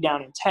University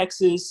down in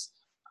Texas.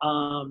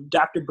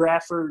 Dr.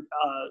 Bradford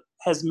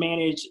has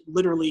managed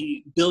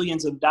literally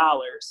billions of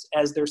dollars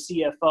as their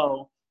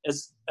CFO,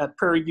 as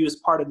Prairie View is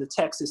part of the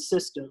Texas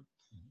system.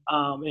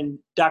 And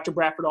Dr.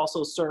 Bradford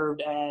also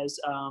served as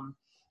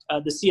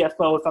the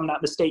CFO, if I'm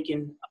not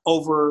mistaken,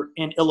 over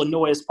in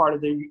Illinois as part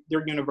of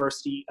their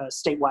university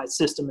statewide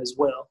system as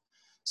well.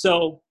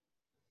 So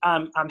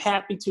I'm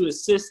happy to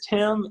assist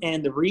him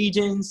and the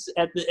regents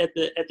at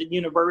the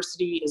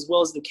university, as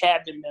well as the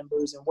cabinet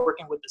members, and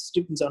working with the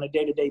students on a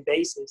day-to-day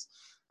basis.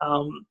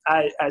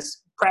 I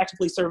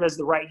practically serve as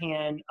the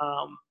right-hand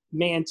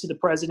man to the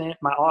president.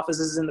 My office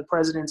is in the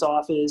president's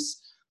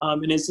office,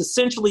 and it's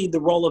essentially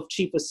the role of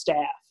chief of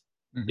staff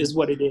is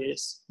what it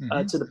is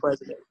to the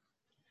president.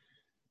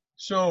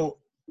 So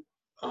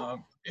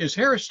is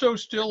Harris Stowe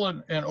still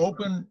an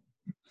open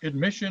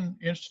admission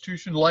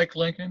institution like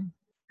Lincoln?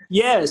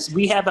 Yes,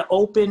 we have an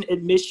open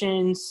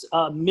admissions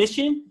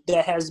mission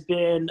that has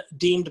been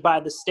deemed by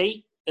the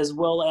state, as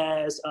well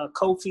as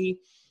COFE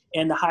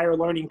and the Higher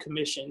Learning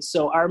Commission.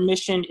 So our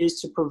mission is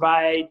to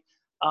provide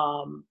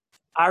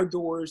our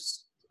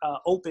doors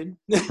open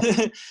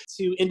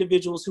to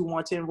individuals who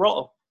want to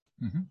enroll.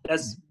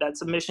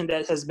 That's a mission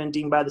that has been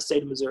deemed by the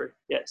state of Missouri.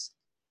 Yes.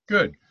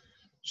 Good.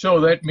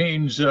 So that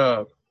means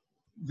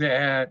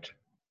that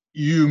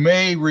you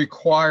may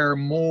require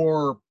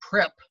more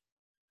prep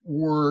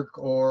work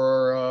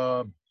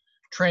or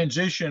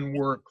transition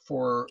work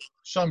for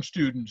some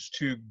students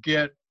to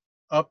get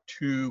up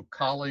to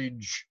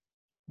college,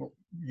 what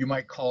you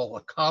might call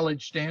a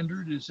college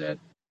standard. Is that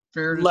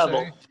fair to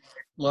say?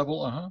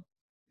 Level,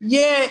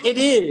 Yeah, it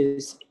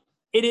is.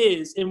 It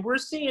is. And we're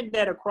seeing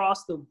that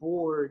across the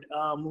board.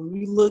 When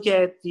we look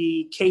at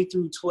the K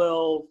through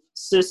 12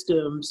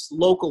 systems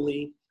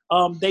locally,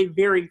 they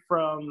vary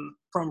from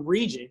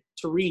region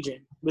to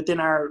region within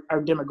our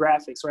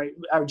demographics, right?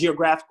 Our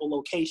geographical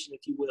location,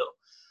 if you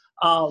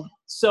will.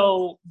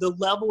 So the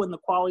level and the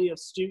quality of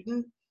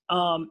student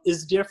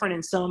is different,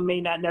 and some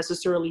may not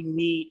necessarily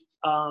meet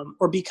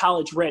or be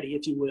college ready,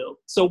 if you will.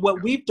 So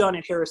what we've done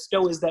at Harris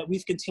Stowe is that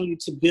we've continued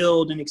to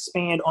build and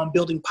expand on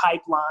building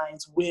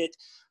pipelines with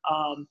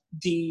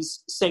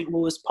these St.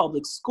 Louis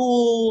public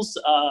schools,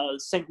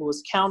 St.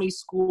 Louis County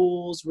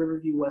schools,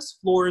 Riverview West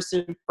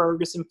Florissant,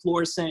 Ferguson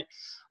Florissant,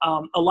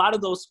 a lot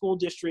of those school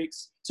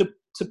districts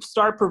to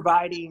start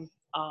providing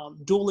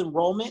dual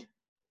enrollment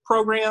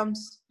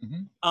programs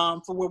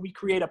for where we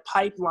create a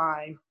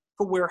pipeline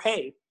for where,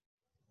 hey,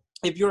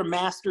 if you're a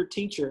master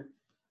teacher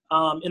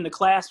in the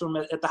classroom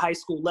at the high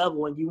school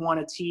level and you want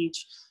to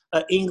teach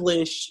an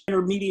English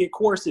intermediate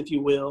course, if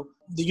you will,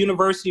 the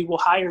university will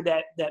hire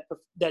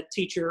that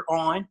teacher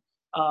on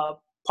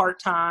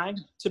part-time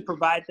to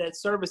provide that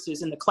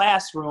services in the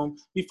classroom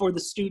before the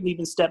student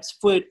even steps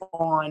foot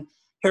on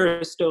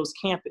Harris Stowe's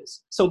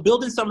campus. So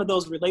building some of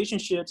those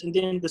relationships, and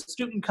then the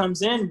student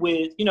comes in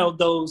with,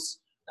 those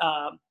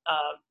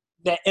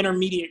that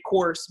intermediate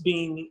course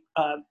being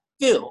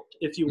filled,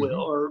 if you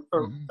will,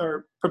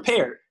 or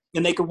prepared,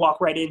 and they can walk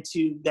right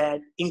into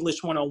that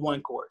English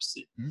 101 course.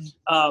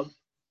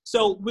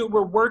 So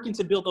we're working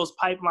to build those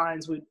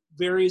pipelines with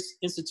various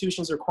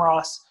institutions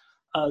across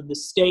the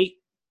state.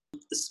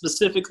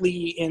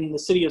 Specifically in the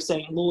city of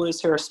St. Louis,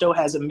 Harris Stowe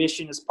has a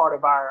mission as part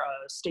of our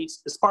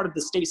as part of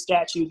the state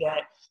statute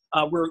that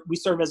we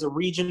serve as a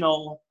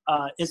regional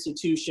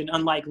institution,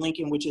 unlike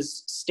Lincoln, which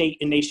is state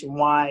and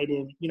nationwide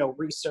and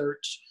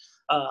research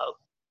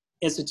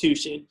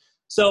institution.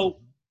 So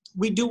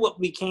we do what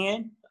we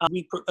can.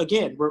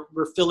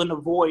 We're filling a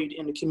void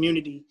in the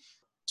community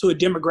to a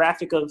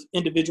demographic of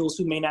individuals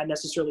who may not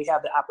necessarily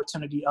have the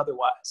opportunity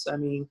otherwise. I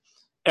mean,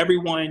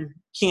 everyone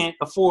can't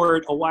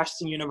afford a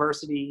Washington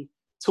University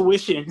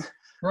tuition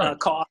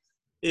cost,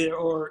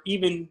 or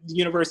even the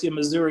University of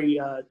Missouri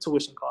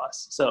tuition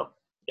costs. So,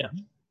 yeah.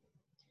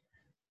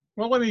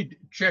 Well, let me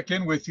check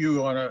in with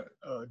you on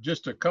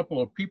just a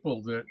couple of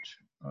people that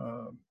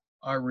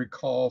I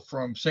recall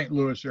from St.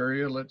 Louis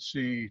area. Let's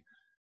see,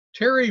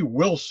 Terry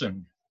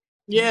Wilson.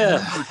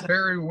 Yeah.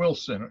 Terry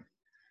Wilson.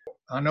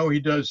 I know he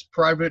does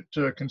private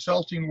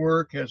consulting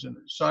work, has a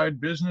side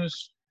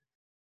business.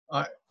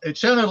 It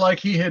sounded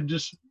like he had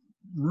just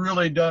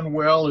really done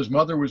well. His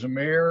mother was a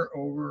mayor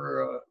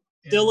over.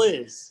 Still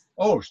is.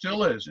 Oh,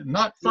 still is.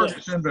 Not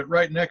Ferguson, but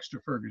right next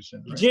to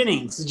Ferguson. Right?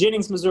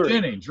 Jennings, Missouri.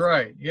 Jennings,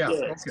 right. Yeah,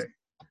 yes. Okay.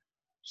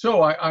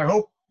 So I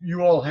hope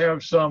you all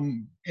have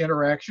some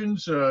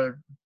interactions.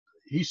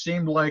 He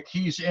seemed like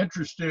he's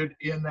interested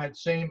in that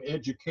same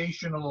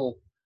educational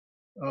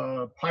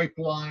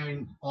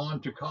pipeline on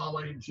to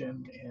college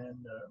and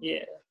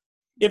yeah.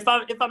 If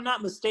I'm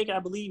not mistaken, I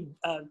believe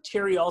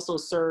Terry also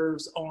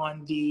serves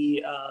on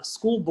the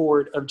school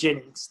board of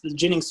Jennings, the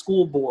Jennings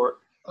School Board.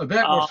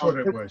 That was what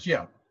it was,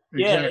 yeah.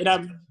 Yeah, and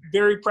I'm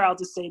very proud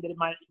to say that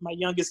my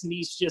youngest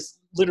niece just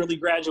literally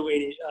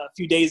graduated a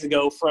few days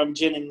ago from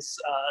Jennings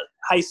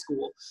High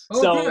School.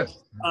 So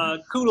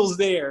kudos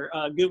there.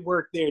 Good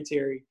work there,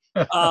 Terry.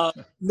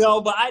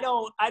 No, but I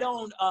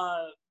don't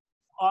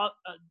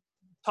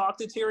talk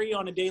to Terry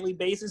on a daily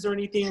basis or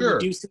anything. Sure.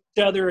 We do see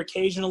each other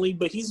occasionally,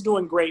 but he's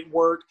doing great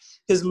work.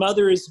 His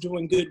mother is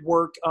doing good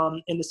work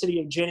in the city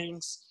of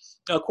Jennings.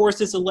 Of course,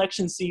 it's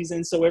election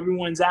season, so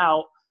everyone's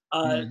out.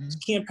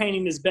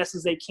 Campaigning as best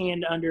as they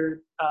can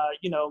under,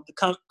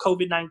 the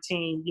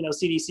COVID-19,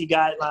 CDC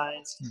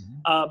guidelines.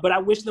 But I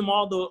wish them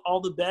all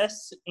the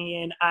best.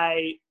 And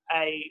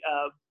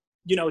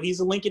he's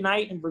a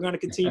Lincolnite, and we're going to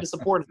continue to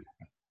support him.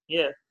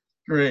 Yeah.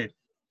 Great.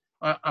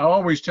 I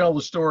always tell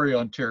the story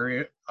on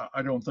Terry.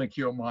 I don't think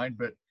you'll mind,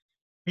 but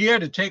he had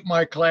to take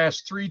my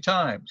class 3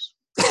 times.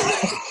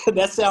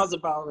 That sounds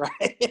about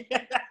right.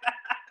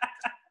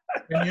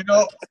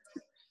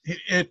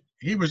 And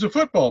he was a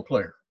football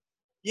player.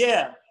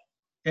 Yeah.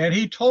 And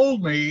he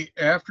told me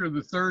after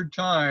the 3rd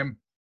time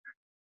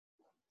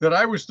that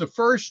I was the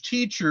first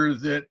teacher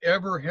that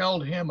ever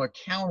held him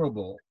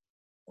accountable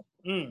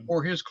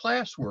for his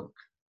classwork,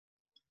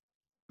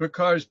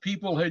 because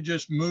people had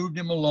just moved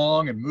him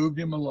along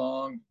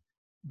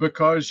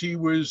because he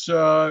was,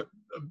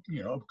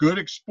 good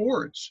at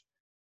sports.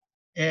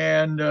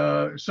 And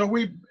so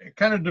we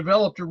kind of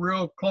developed a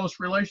real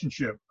close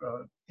relationship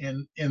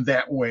in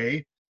that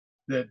way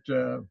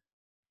that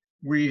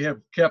we have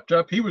kept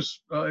up. He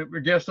was a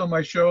guest on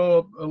my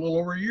show a little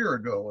over a year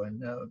ago,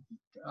 and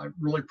I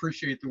really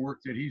appreciate the work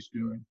that he's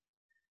doing.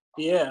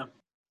 Yeah.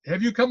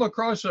 Have you come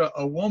across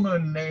a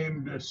woman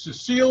named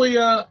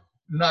Cecilia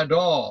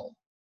Nadal?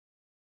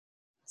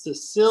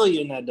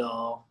 Cecilia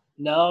Nadal?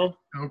 No.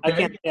 Okay. I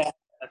can't. Yeah.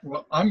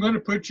 Well, I'm going to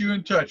put you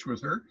in touch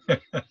with her.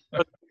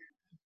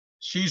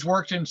 She's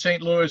worked in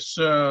St. Louis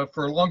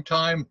for a long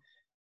time,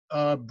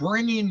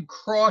 bringing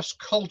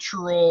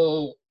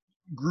cross-cultural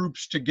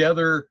groups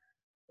together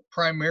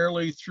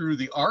primarily through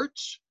the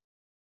arts.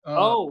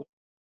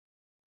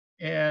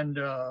 And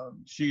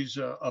she's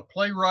a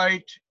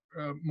playwright.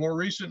 More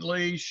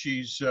recently,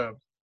 she's,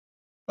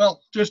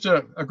 just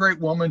a great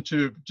woman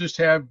to just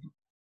have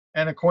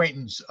an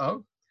acquaintance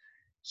of.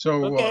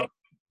 So,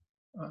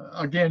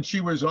 again,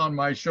 she was on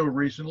my show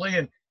recently,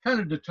 and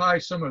kind of to tie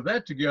some of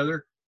that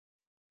together,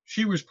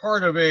 she was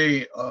part of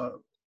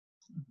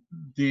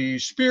the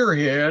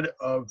spearhead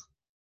of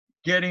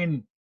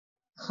getting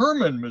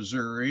Hermann,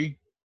 Missouri,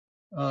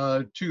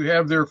 to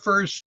have their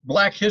first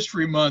Black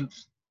History Month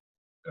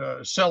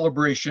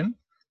celebration,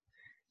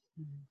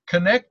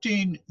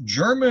 connecting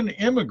German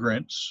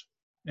immigrants,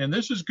 and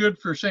this is good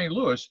for St.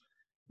 Louis,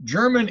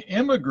 German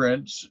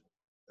immigrants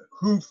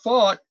who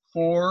fought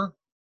for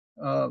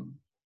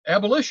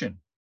abolition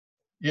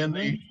in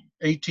the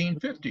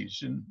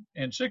 1850s and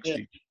 60s. Yeah.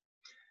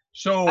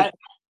 So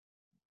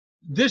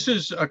this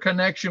is a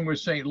connection with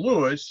St.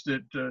 Louis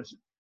that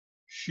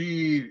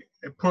she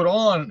put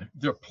on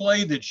the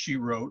play that she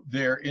wrote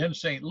there in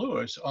St.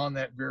 Louis on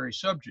that very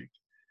subject.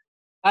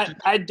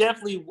 I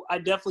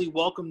definitely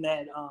welcome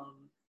that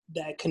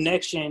that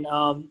connection.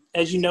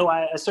 As you know,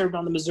 I served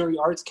on the Missouri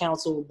Arts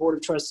Council Board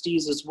of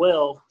Trustees as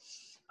well,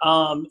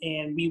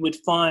 and we would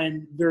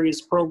fund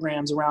various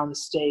programs around the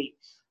state,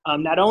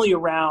 not only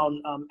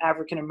around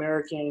African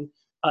American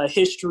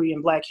history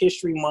and Black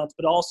History Month,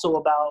 but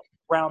also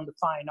around the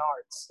fine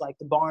arts, like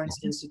the Barnes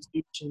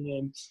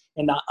Institution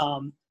and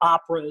the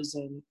operas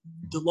and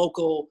the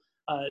local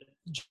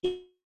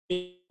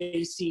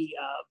JC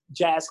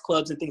jazz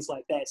clubs and things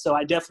like that. So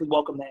I definitely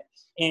welcome that.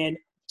 And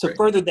to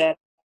further that,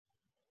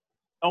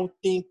 I don't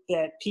think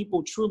that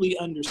people truly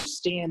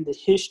understand the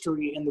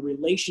history and the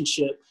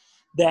relationship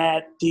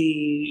that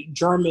the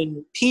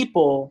German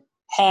people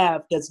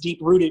have that's deep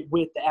rooted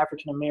with the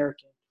African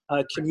American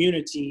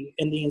community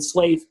and the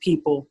enslaved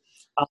people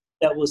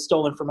that was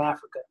stolen from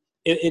Africa.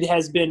 It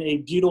has been a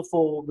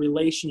beautiful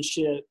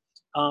relationship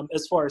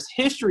as far as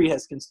history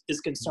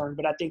is concerned,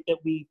 but I think that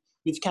we've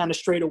kind of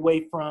strayed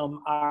away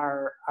from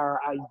our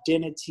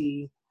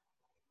identity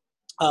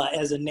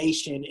as a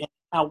nation and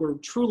how we're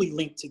truly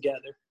linked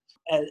together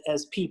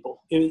as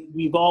people.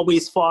 We've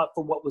always fought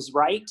for what was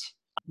right,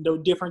 no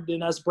different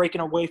than us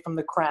breaking away from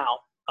the crown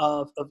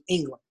of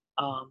England.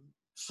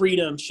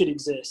 Freedom should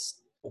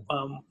exist,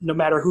 no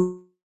matter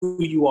who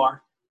you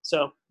are.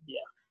 So, yeah.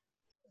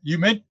 You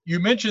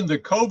mentioned the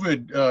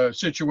COVID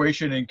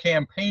situation in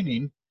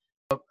campaigning.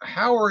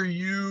 How are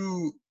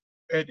you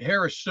at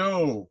Harris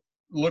Stowe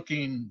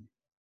looking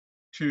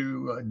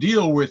to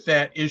deal with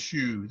that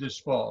issue this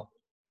fall?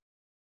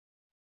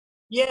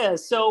 Yeah,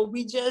 so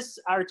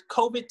our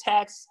COVID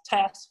task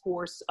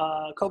force,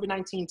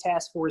 COVID-19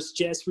 task force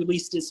just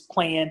released this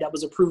plan that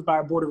was approved by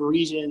our Board of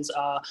Regents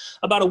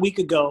about a week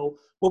ago.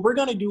 What we're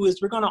going to do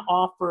is we're going to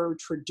offer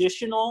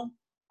traditional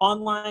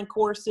online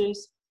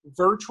courses,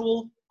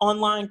 virtual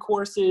online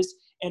courses,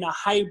 and a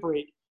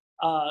hybrid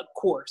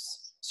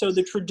course. So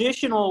the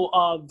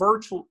traditional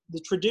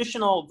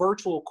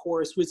virtual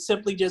course would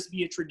simply just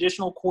be a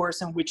traditional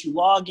course in which you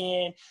log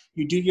in,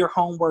 you do your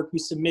homework, you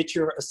submit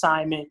your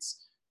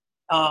assignments,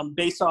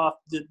 based off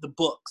the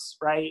books,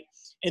 right?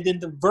 And then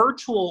the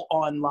virtual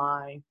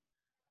online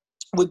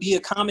would be a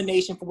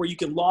combination for where you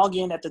can log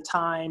in at the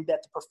time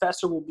that the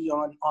professor will be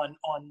on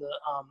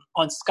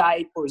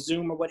Skype or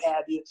Zoom or what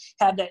have you,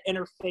 have that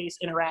interface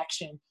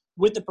interaction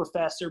with the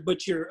professor,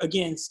 but you're,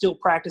 again, still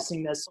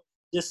practicing that social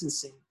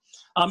distancing.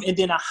 And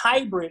then our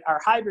hybrid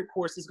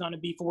course is going to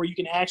be for where you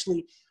can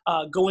actually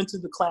go into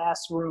the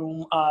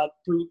classroom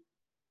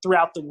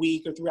throughout the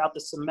week or throughout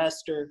the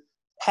semester,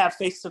 have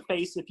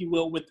face-to-face, if you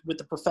will, with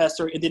the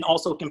professor, and then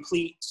also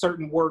complete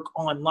certain work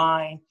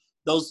online.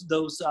 Those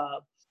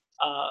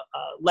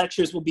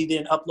lectures will be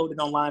then uploaded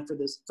online for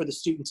the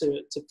student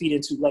to feed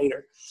into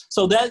later.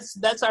 So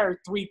that's our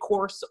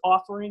 3-course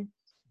offering.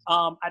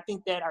 I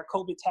think that our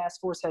COVID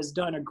task force has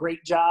done a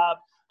great job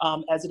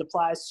as it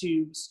applies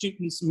to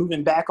students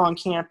moving back on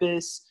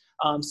campus,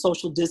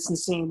 social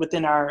distancing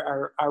within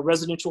our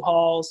residential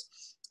halls.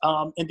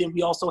 And then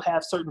we also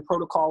have certain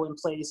protocol in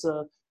place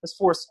as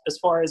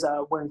far as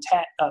wearing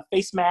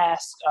face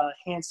masks,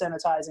 hand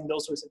sanitizing,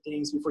 those sorts of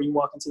things before you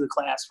walk into the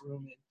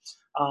classroom,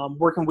 and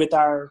working with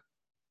our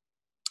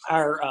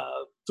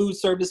food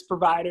service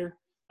provider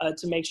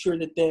to make sure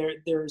that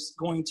there's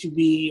going to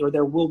be, or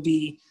there will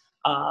be,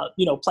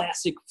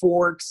 plastic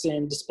forks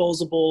and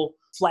disposable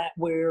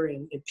flatware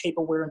and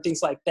paperware and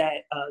things like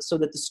that, so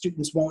that the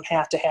students won't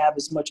have to have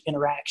as much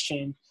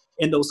interaction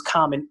in those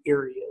common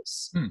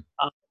areas.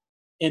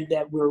 And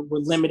that we're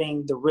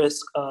limiting the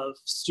risk of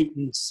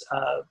students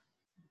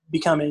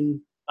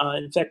becoming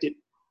infected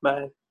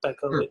by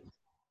COVID. Sure.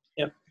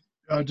 Yep.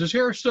 Does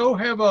Harris Stowe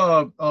have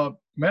a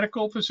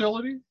medical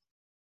facility?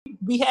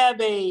 We have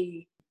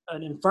an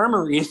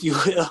infirmary, if you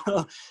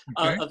will,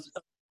 Okay. of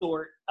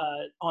sort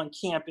on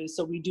campus.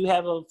 So we do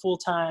have a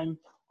full-time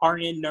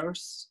RN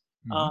nurse,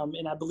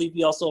 and I believe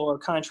we also are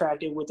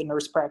contracted with a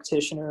nurse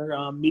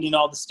practitioner, meeting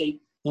all the state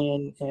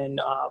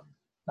and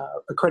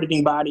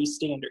accrediting body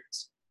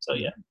standards. So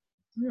yeah.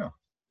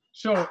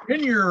 So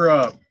in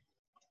your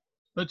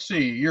let's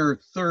see, your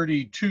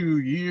 32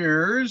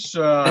 years.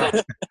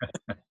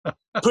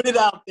 Put it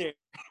out there.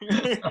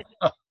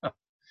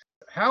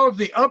 How have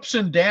the ups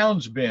and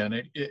downs been?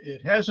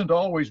 It hasn't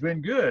always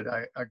been good.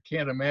 I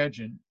can't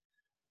imagine.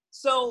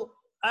 So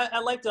I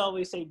like to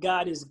always say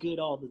God is good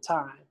all the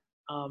time.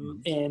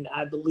 And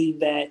I believe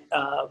that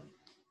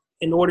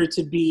in order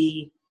to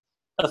be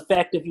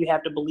effective, you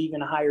have to believe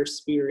in a higher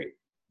spirit,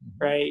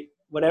 right?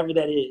 Whatever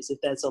that is, if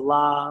that's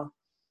Allah,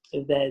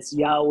 if that's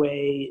Yahweh,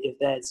 if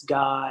that's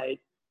God,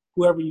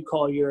 whoever you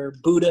call your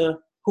Buddha,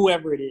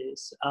 whoever it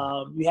is,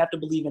 you have to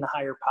believe in a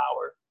higher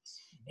power.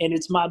 And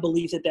it's my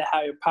belief that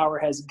higher power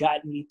has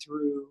gotten me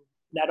through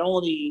not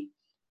only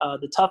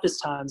the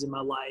toughest times in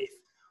my life,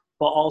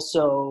 but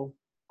also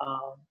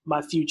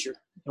my future,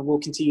 and will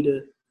continue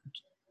to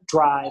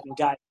drive and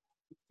guide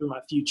through my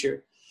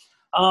future.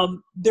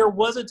 There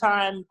was a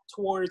time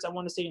towards, I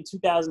want to say in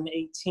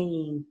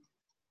 2018,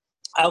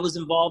 I was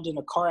involved in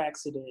a car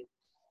accident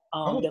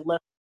that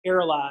left me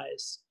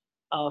paralyzed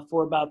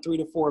for about 3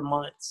 to 4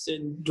 months,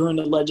 and during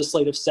the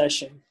legislative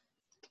session.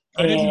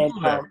 I didn't know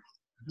that.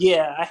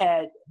 Yeah, I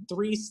had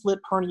 3 slip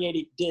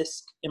herniated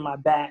discs in my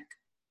back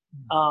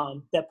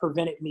that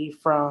prevented me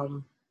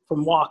from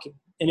walking.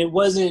 And it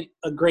wasn't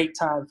a great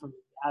time for me.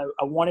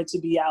 I wanted to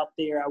be out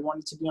there. I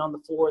wanted to be on the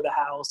floor of the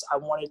house. I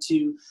wanted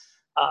to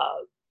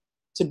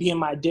be in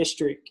my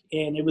district.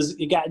 And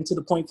it gotten to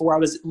the point where I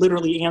was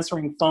literally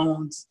answering the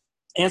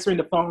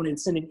phone and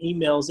sending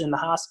emails in the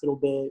hospital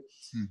bed.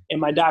 And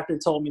my doctor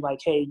told me,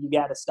 like, hey, you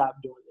got to stop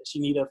doing this.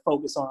 You need to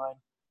focus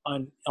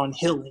on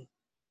healing.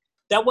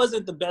 That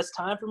wasn't the best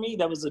time for me.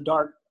 That was a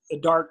dark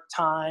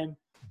time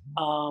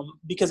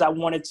because I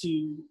wanted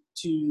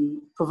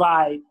to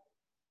provide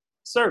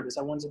service.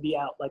 I wanted to be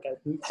out, like I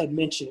had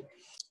mentioned.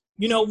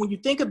 When you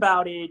think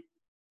about it,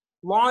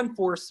 law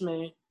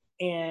enforcement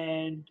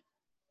and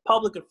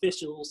public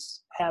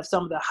officials have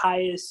some of the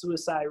highest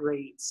suicide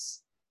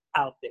rates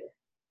out there.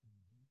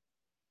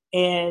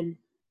 And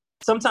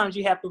sometimes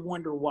you have to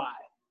wonder why.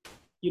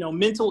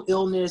 Mental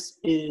illness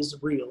is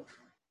real.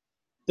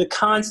 The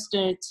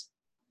constant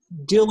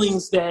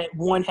dealings that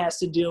one has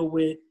to deal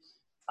with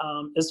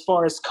as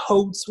far as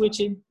code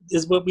switching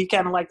is what we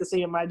kind of like to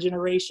say in my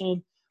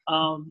generation.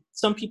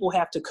 Some people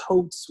have to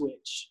code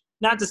switch.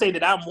 Not to say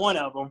that I'm one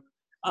of them,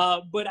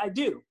 but I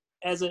do.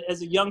 As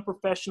a young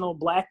professional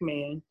Black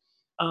man,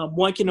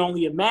 one can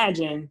only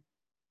imagine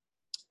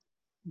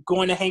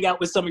going to hang out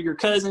with some of your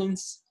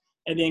cousins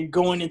and then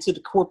going into the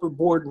corporate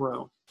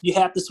boardroom. You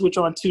have to switch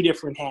on 2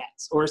 different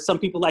hats, or some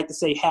people like to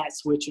say hat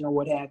switching or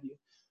what have you.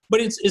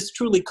 But it's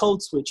truly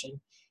code switching.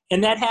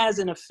 And that has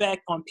an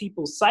effect on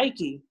people's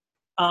psyche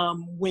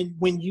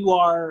when you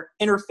are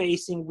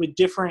interfacing with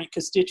different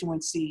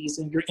constituencies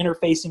and you're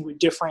interfacing with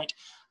different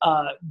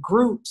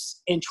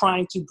groups and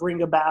trying to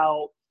bring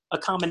about a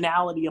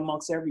commonality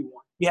amongst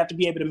everyone. You have to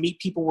be able to meet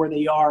people where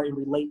they are and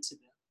relate to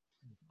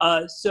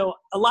them. So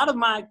a lot of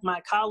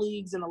my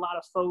colleagues and a lot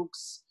of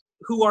folks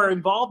who are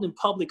involved in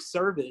public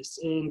service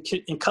and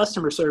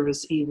customer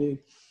service even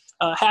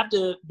have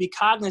to be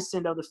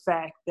cognizant of the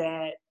fact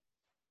that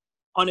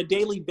on a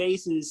daily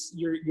basis,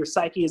 your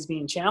psyche is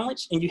being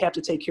challenged, and you have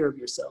to take care of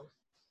yourself.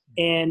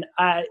 And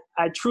I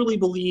truly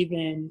believe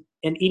in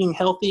eating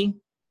healthy.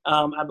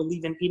 I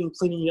believe in eating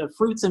plenty of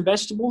fruits and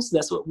vegetables.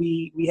 That's what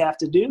we have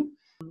to do.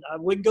 I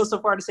wouldn't go so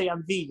far to say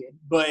I'm vegan,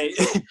 but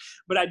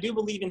but I do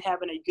believe in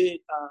having a good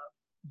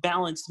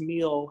balanced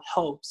meal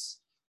helps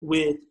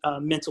with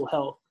mental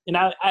health. And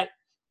I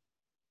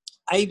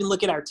even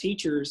look at our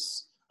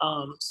teachers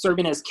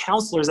serving as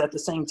counselors at the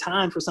same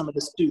time for some of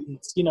the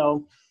students. You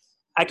know,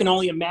 I can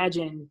only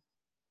imagine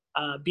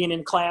being in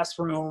a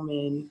classroom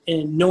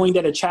and knowing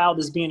that a child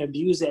is being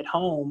abused at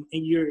home,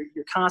 and you're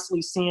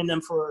constantly seeing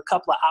them for a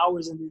couple of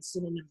hours and then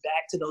sending them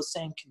back to those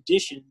same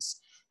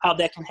conditions, how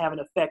that can have an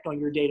effect on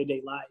your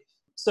day-to-day life.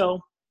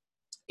 So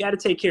you got to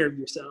take care of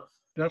yourself.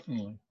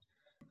 Definitely.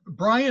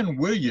 Brian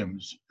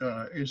Williams,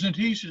 isn't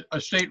he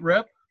a state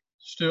rep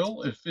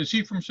still? Is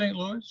he from St.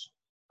 Louis?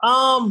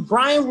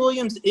 Brian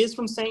Williams is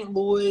from St.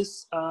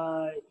 Louis.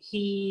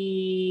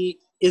 He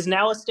is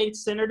now a state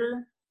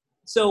senator.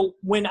 So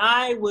when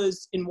I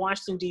was in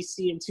Washington,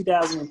 D.C. in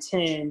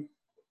 2010,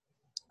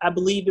 I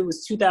believe it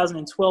was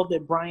 2012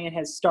 that Brian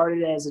had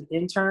started as an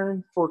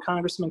intern for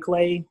Congressman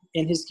Clay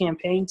and his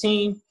campaign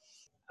team.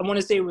 I want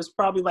to say it was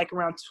probably like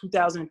around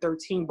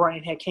 2013,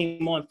 Brian had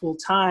came on full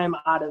time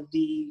out of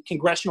the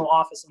congressional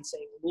office in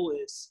St.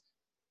 Louis.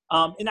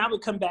 And I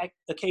would come back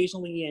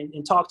occasionally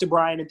and talk to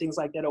Brian and things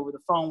like that over the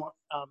phone,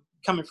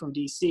 coming from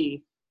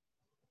D.C.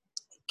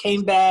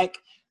 Came back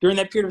during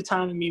that period of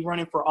time of me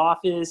running for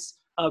office.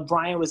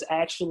 Brian was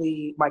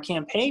actually my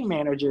campaign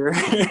manager.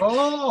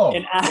 Oh.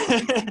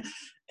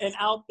 and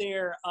out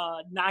there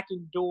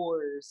knocking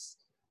doors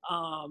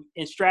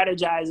and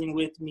strategizing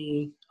with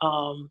me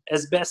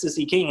as best as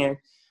he can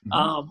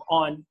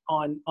on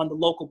the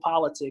local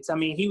politics. I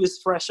mean, he was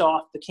fresh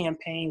off the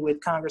campaign with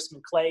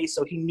Congressman Clay,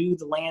 so he knew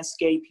the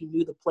landscape, he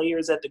knew the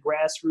players at the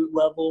grassroots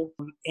level,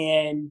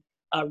 and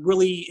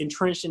really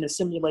entrenched and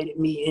assimilated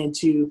me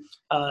into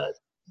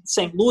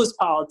St. Louis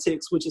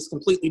politics, which is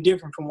completely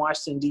different from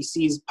Washington,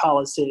 D.C.'s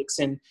politics,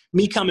 and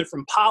me coming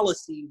from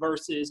policy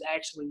versus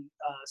actually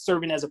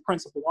serving as a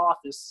principal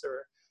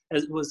officer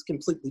was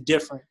completely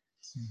different.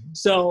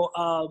 So,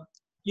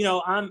 you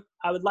know,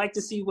 I would like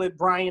to see what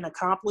Brian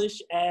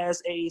accomplished as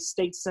a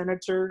state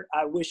senator.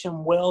 I wish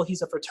him well.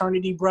 He's a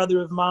fraternity brother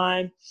of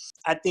mine.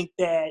 I think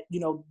that, you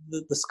know,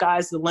 the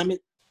sky's the limit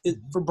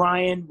for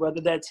Brian,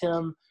 whether that's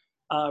him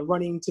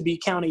running to be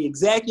county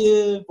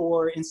executive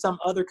or in some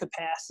other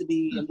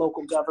capacity in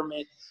local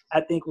government,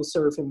 I think will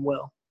serve him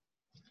well.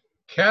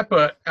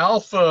 Kappa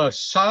Alpha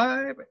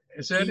Psi,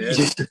 is that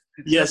it?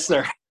 Yes,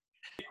 sir.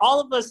 All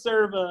of us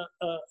serve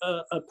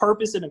a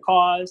purpose and a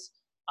cause.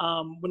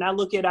 When I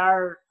look at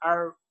our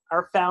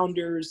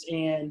founders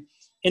and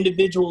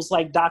individuals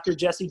like Dr.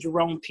 Jesse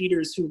Jerome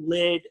Peters, who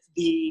led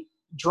the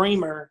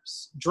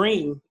Dreamers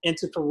dream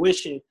into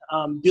fruition,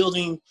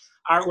 building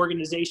our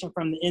organization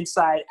from the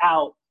inside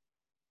out,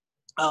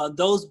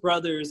 those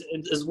brothers,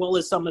 as well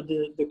as some of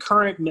the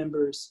current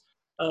members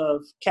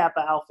of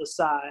Kappa Alpha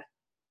Psi,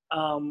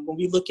 when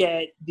we look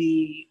at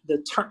the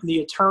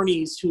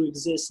attorneys who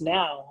exist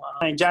now,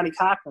 and Johnny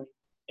Cochran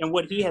and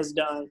what he has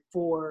done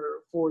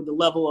for the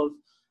level of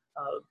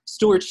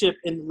stewardship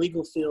in the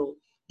legal field,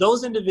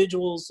 those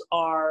individuals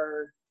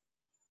are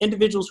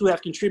individuals who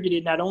have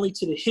contributed not only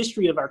to the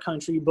history of our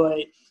country,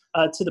 but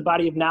to the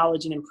body of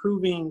knowledge and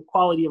improving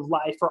quality of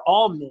life for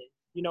all men.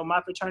 You know,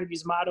 my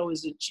fraternity's motto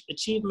is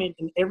achievement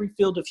in every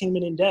field of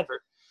human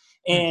endeavor.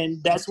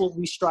 And that's what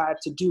we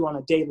strive to do on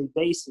a daily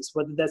basis,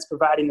 whether that's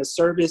providing a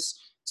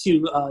service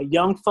to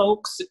young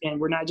folks. And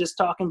we're not just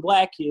talking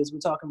Black kids, we're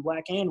talking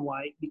Black and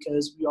white,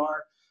 because we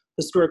are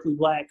historically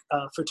Black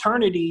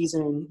fraternities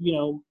and, you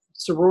know,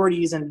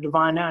 sororities and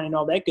Divine Nine and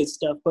all that good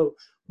stuff. But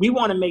we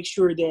want to make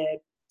sure that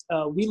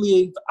we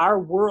leave our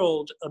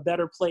world a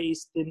better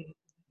place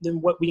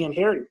than what we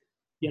inherited,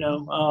 you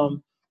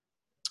know.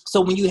 So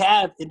when you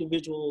have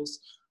individuals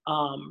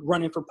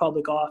running for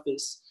public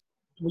office,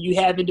 when you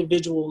have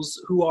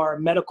individuals who are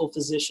medical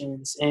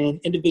physicians and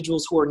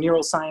individuals who are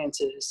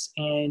neuroscientists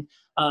and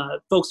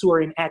folks who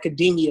are in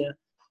academia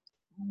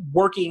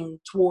working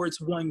towards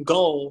one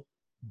goal,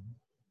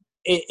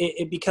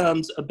 it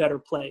becomes a better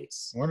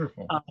place.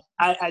 Wonderful.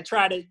 I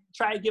try to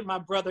get my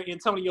brother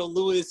Antonio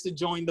Lewis to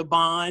join the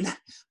bond,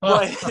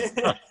 but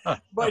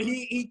but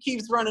he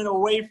keeps running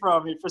away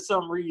from it for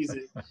some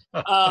reason.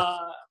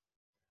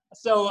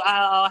 So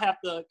I'll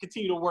have to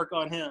continue to work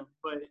on him.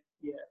 But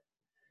yeah.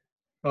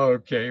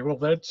 Okay. Well,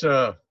 that's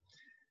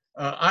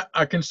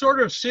I can sort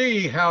of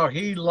see how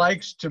he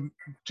likes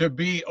to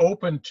be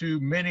open to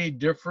many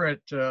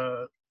different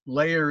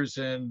layers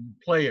and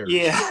players.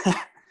 Yeah.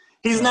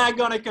 He's not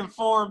going to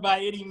conform by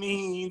any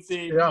means,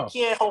 and you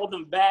can't hold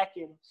him back.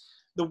 And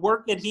the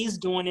work that he's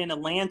doing in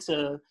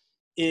Atlanta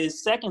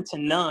is second to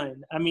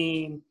none. I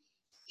mean,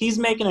 he's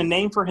making a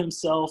name for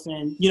himself,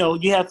 and you know,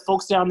 you have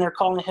folks down there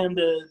calling him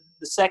the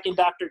second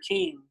Dr.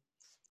 King.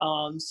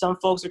 Some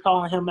folks are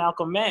calling him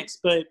Malcolm X.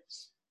 But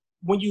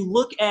when you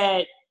look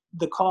at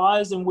the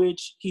cause in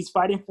which he's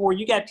fighting for.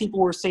 You got people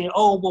who are saying,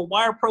 oh, well,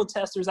 why are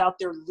protesters out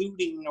there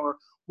looting, or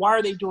why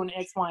are they doing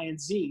X, Y, and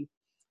Z?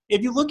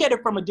 If you look at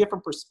it from a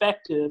different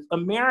perspective,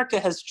 America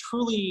has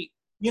truly,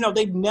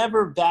 they've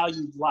never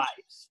valued life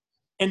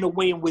in the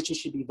way in which it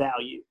should be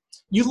valued.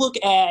 You look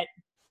at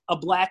a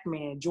Black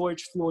man,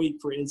 George Floyd,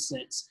 for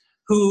instance,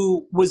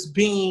 who was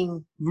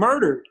being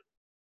murdered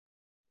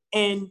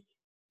and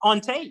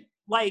on tape,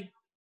 like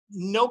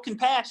no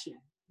compassion,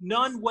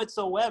 none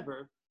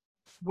whatsoever.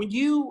 When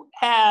you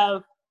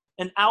have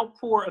an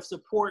outpour of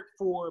support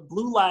for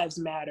Blue Lives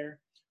Matter,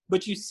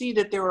 but you see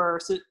that there are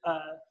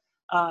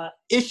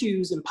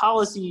issues and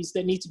policies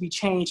that need to be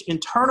changed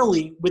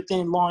internally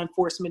within law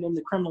enforcement and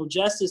the criminal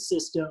justice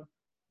system,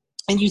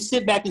 and you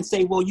sit back and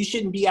say, well, you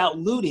shouldn't be out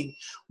looting.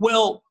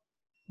 Well,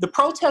 the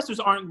protesters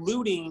aren't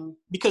looting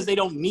because they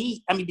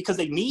because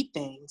they need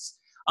things,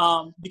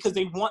 because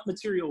they want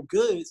material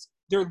goods.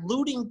 They're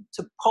looting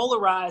to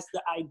polarize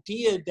the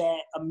idea that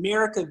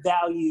America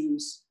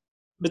values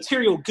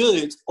material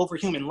goods over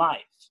human life.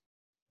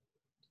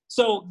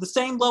 So the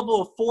same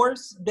level of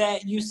force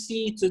that you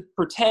see to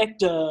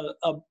protect a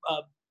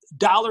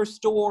dollar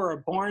store or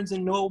Barnes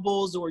and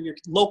Nobles or your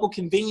local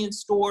convenience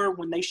store,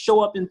 when they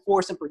show up in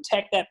force and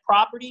protect that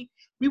property,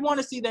 we want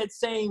to see that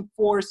same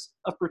force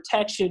of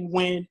protection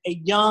when a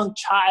young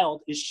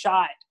child is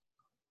shot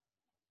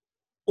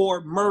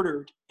or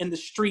murdered in the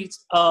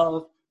streets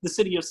of the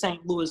city of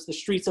St. Louis, the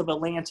streets of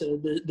Atlanta,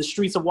 the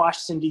streets of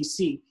Washington,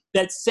 D.C.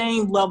 That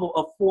same level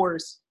of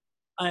force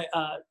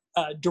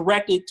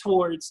directed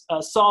towards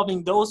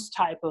solving those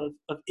type of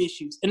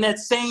issues. And that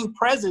same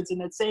presence and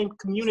that same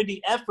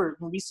community effort,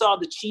 when we saw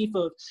the chief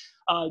of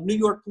New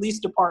York Police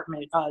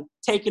Department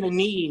taking a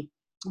knee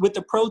with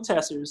the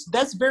protesters,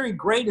 that's very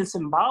great and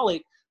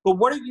symbolic, but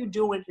what are you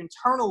doing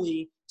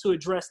internally to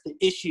address the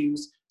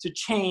issues, to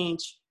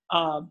change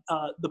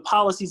the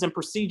policies and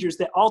procedures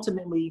that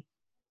ultimately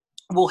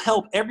will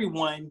help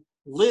everyone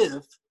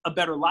live a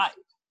better life?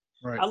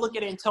 Right. I look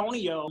at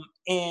Antonio,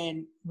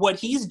 and what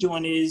he's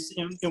doing is,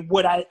 and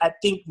what I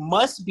think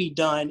must be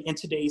done in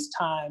today's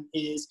time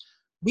is,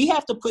 we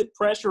have to put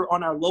pressure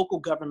on our local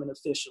government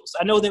officials.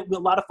 I know that a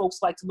lot of folks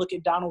like to look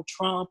at Donald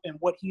Trump and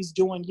what he's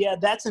doing. Yeah,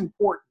 that's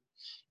important.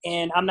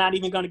 And I'm not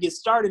even going to get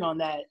started on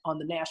that on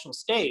the national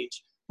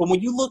stage. But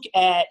when you look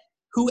at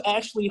who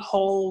actually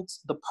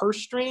holds the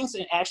purse strings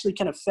and actually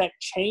can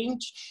affect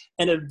change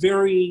in a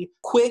very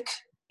quick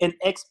and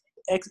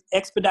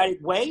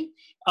expedited way,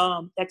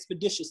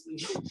 expeditiously,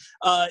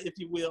 if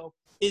you will,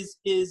 is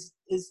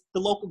the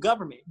local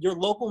government, your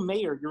local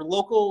mayor, your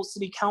local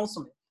city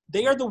councilman.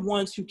 They are the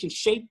ones who can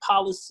shape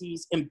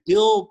policies and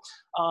build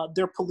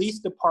their police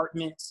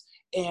departments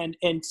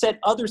and set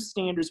other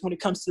standards when it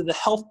comes to the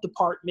health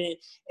department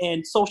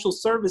and social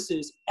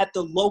services at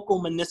the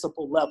local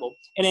municipal level.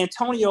 And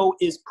Antonio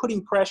is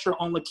putting pressure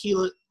on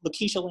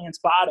Lakeisha Lance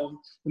Bottom,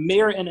 the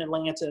mayor in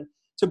Atlanta,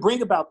 to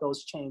bring about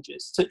those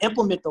changes, to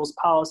implement those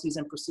policies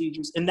and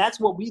procedures. And that's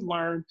what we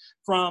learned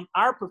from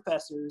our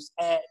professors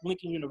at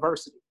Lincoln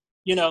University.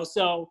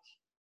 So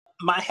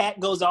my hat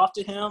goes off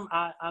to him.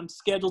 I'm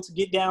scheduled to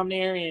get down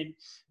there and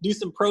do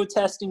some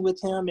protesting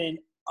with him and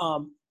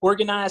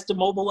organize to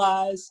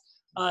mobilize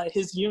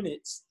his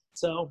units.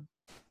 So,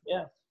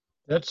 yeah.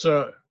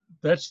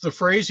 That's the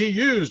phrase he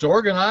used,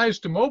 organize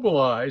to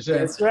mobilize.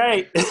 And that's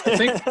right.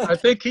 I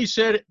think he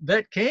said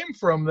that came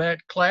from that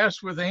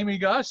class with Amy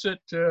Gossett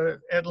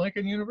at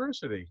Lincoln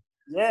University.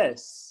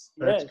 Yes.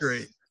 That's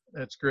great.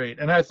 That's great.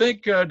 And I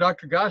think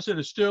Dr. Gossett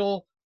is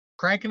still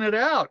cranking it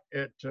out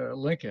at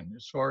Lincoln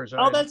as far as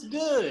that's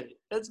good.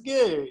 That's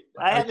good.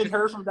 I haven't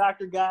heard from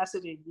Dr.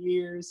 Gossett in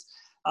years.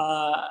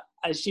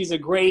 She's a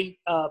great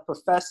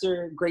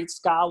professor, great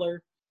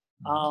scholar.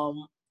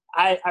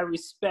 I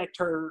respect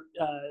her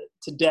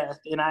to death,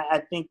 and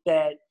I think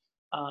that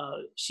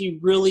she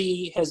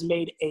really has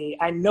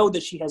I know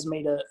that she has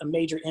made a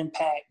major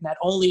impact, not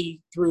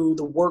only through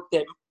the work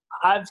that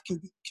I've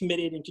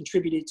committed and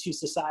contributed to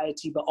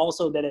society, but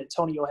also that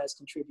Antonio has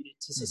contributed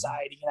to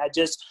society. And I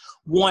just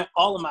want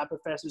all of my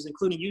professors,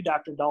 including you,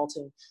 Dr.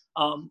 Dalton,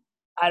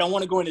 I don't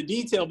want to go into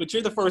detail, but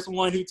you're the first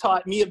one who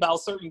taught me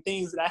about certain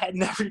things that I had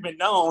never even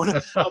known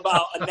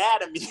about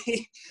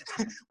anatomy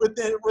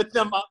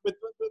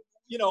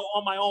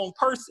on my own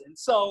person.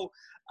 So,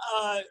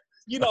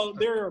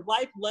 there are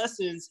life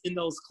lessons in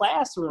those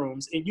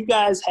classrooms, and you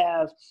guys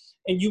have,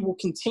 and you will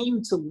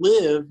continue to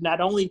live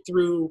not only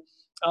through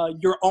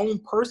your own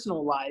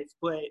personal life,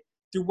 but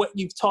through what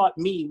you've taught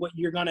me, what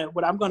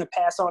I'm gonna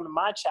pass on to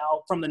my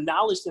child from the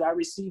knowledge that I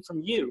received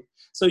from you.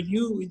 So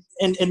you,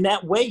 and in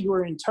that way,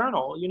 you're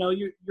internal.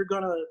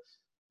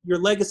 Your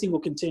legacy will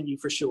continue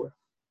for sure.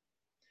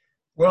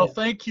 Well,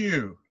 thank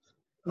you.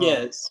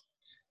 Yes.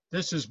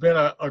 This has been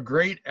a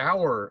great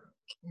hour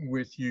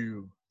with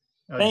you.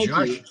 Thank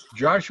you.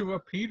 Joshua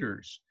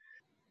Peters.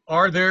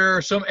 Are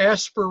there some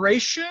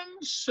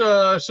aspirations,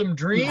 some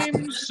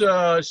dreams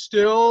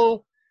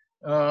still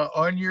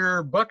on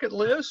your bucket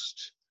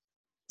list?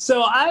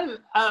 So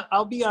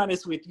I'll be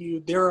honest with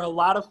you. There are a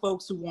lot of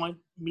folks who want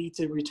me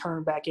to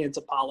return back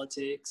into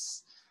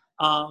politics.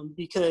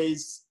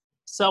 because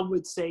some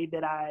would say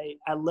that I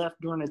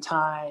left during a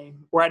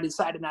time, or I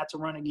decided not to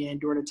run again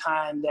during a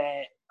time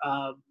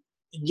that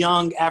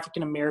young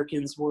African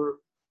Americans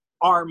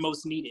are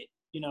most needed,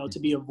 to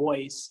be a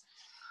voice.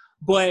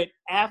 But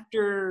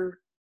after,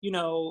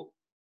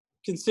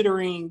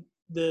 considering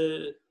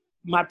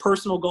my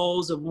personal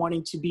goals of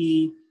wanting to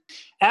be,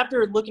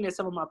 after looking at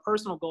some of my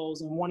personal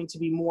goals and wanting to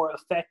be more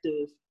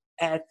effective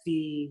at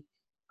the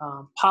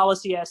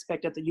policy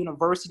aspect, at the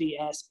university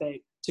aspect,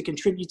 to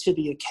contribute to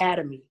the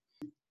academy,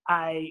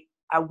 I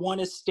want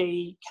to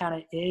stay kind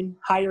of in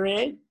higher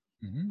ed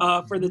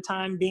for the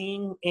time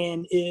being.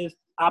 And if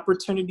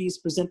opportunities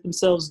present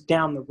themselves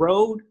down the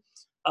road,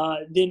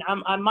 then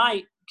I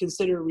might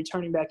consider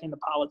returning back into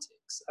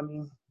politics. I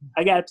mean,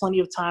 I got plenty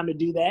of time to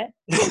do that.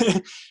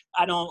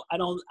 I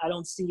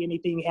don't see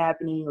anything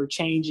happening or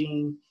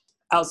changing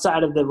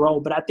outside of the role,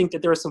 but I think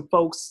that there are some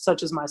folks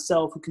such as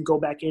myself who can go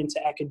back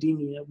into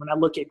academia. When I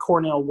look at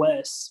Cornel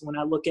West, when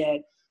I look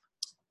at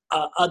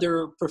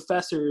other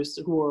professors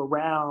who are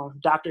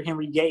around, Dr.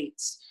 Henry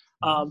Gates,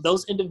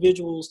 those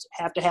individuals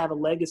have to have a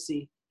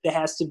legacy that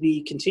has to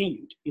be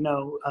continued.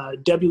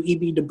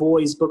 W.E.B. Du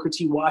Bois, Booker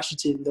T.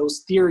 Washington,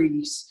 those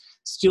theories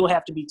still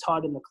have to be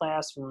taught in the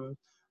classroom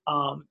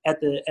at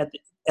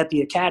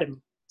the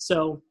academy.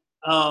 So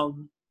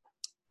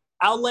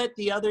I'll let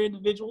the other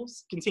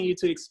individuals continue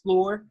to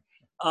explore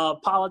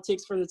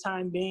politics for the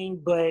time being.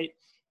 But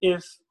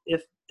if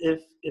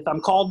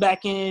I'm called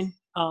back in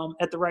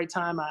at the right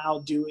time,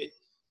 I'll do it.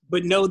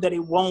 But know that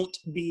it won't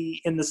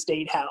be in the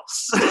state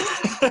house.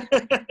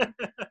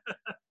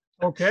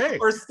 Okay.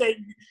 Or state,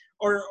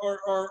 or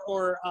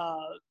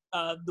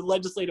the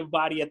legislative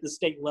body at the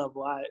state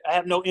level. I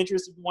have no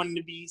interest in wanting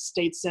to be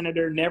state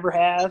senator. Never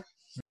have.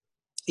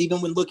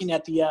 Even when looking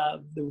at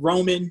the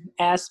Roman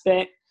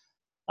aspect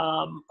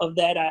of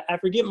that, I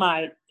forget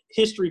my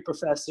history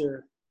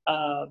professor,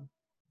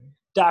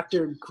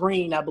 Dr.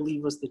 Green, I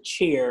believe was the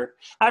chair.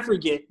 I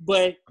forget,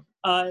 but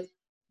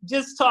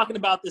just talking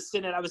about the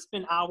Senate, I would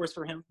spend hours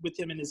with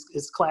him in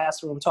his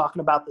classroom talking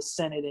about the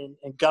Senate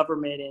and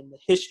government and the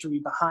history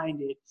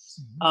behind it.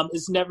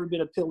 It's never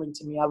been appealing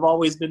to me. I've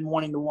always been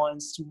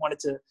wanted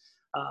to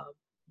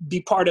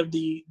be part of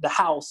the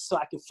House so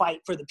I could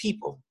fight for the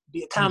people,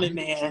 be a common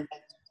man.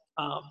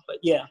 But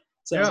yeah.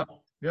 So.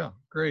 Yeah,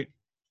 great.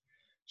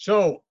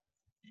 So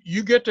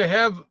you get to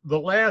have the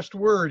last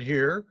word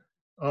here.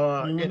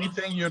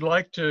 Anything you'd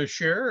like to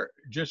share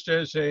just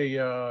as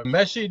a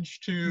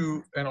message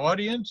to an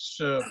audience?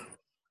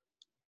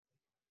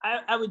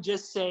 I would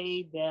just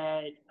say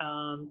that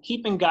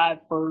keeping God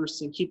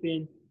first and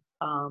keeping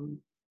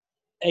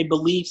a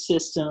belief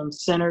system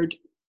centered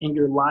in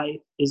your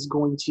life is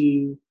going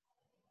to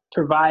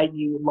provide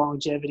you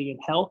longevity and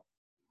health.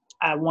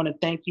 I want to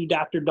thank you,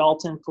 Dr.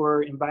 Dalton,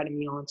 for inviting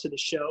me onto the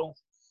show.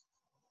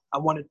 I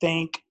want to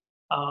thank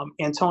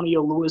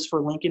Antonio Lewis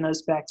for linking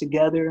us back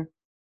together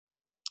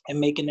and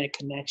making that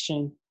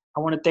connection. I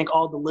want to thank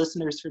all the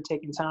listeners for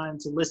taking time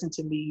to listen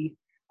to me,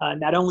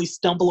 not only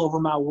stumble over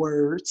my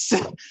words,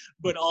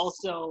 but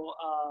also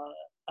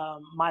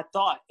my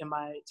thought and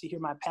to hear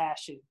my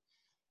passion.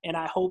 And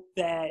I hope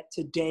that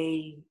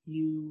today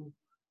you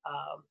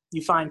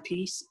find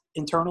peace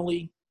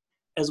internally,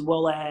 as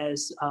well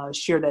as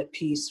share that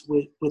peace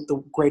with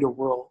the greater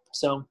world.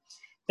 So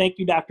thank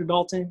you, Dr.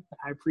 Dalton.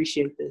 I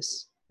appreciate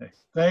this.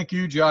 Thank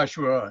you,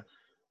 Joshua.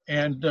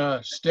 And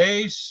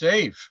stay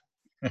safe.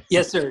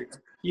 Yes, sir.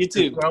 You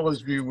too. As well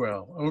as be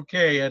well.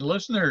 Okay, and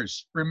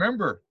listeners,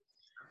 remember,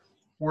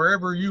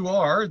 wherever you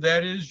are,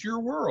 that is your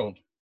world.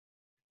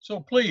 So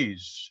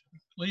please,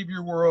 leave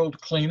your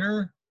world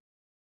cleaner,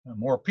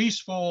 more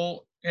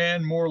peaceful,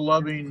 and more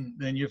loving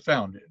than you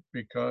found it.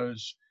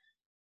 Because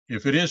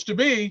if it is to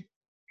be,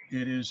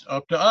 it is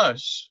up to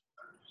us.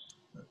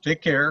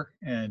 Take care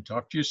and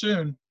talk to you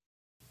soon.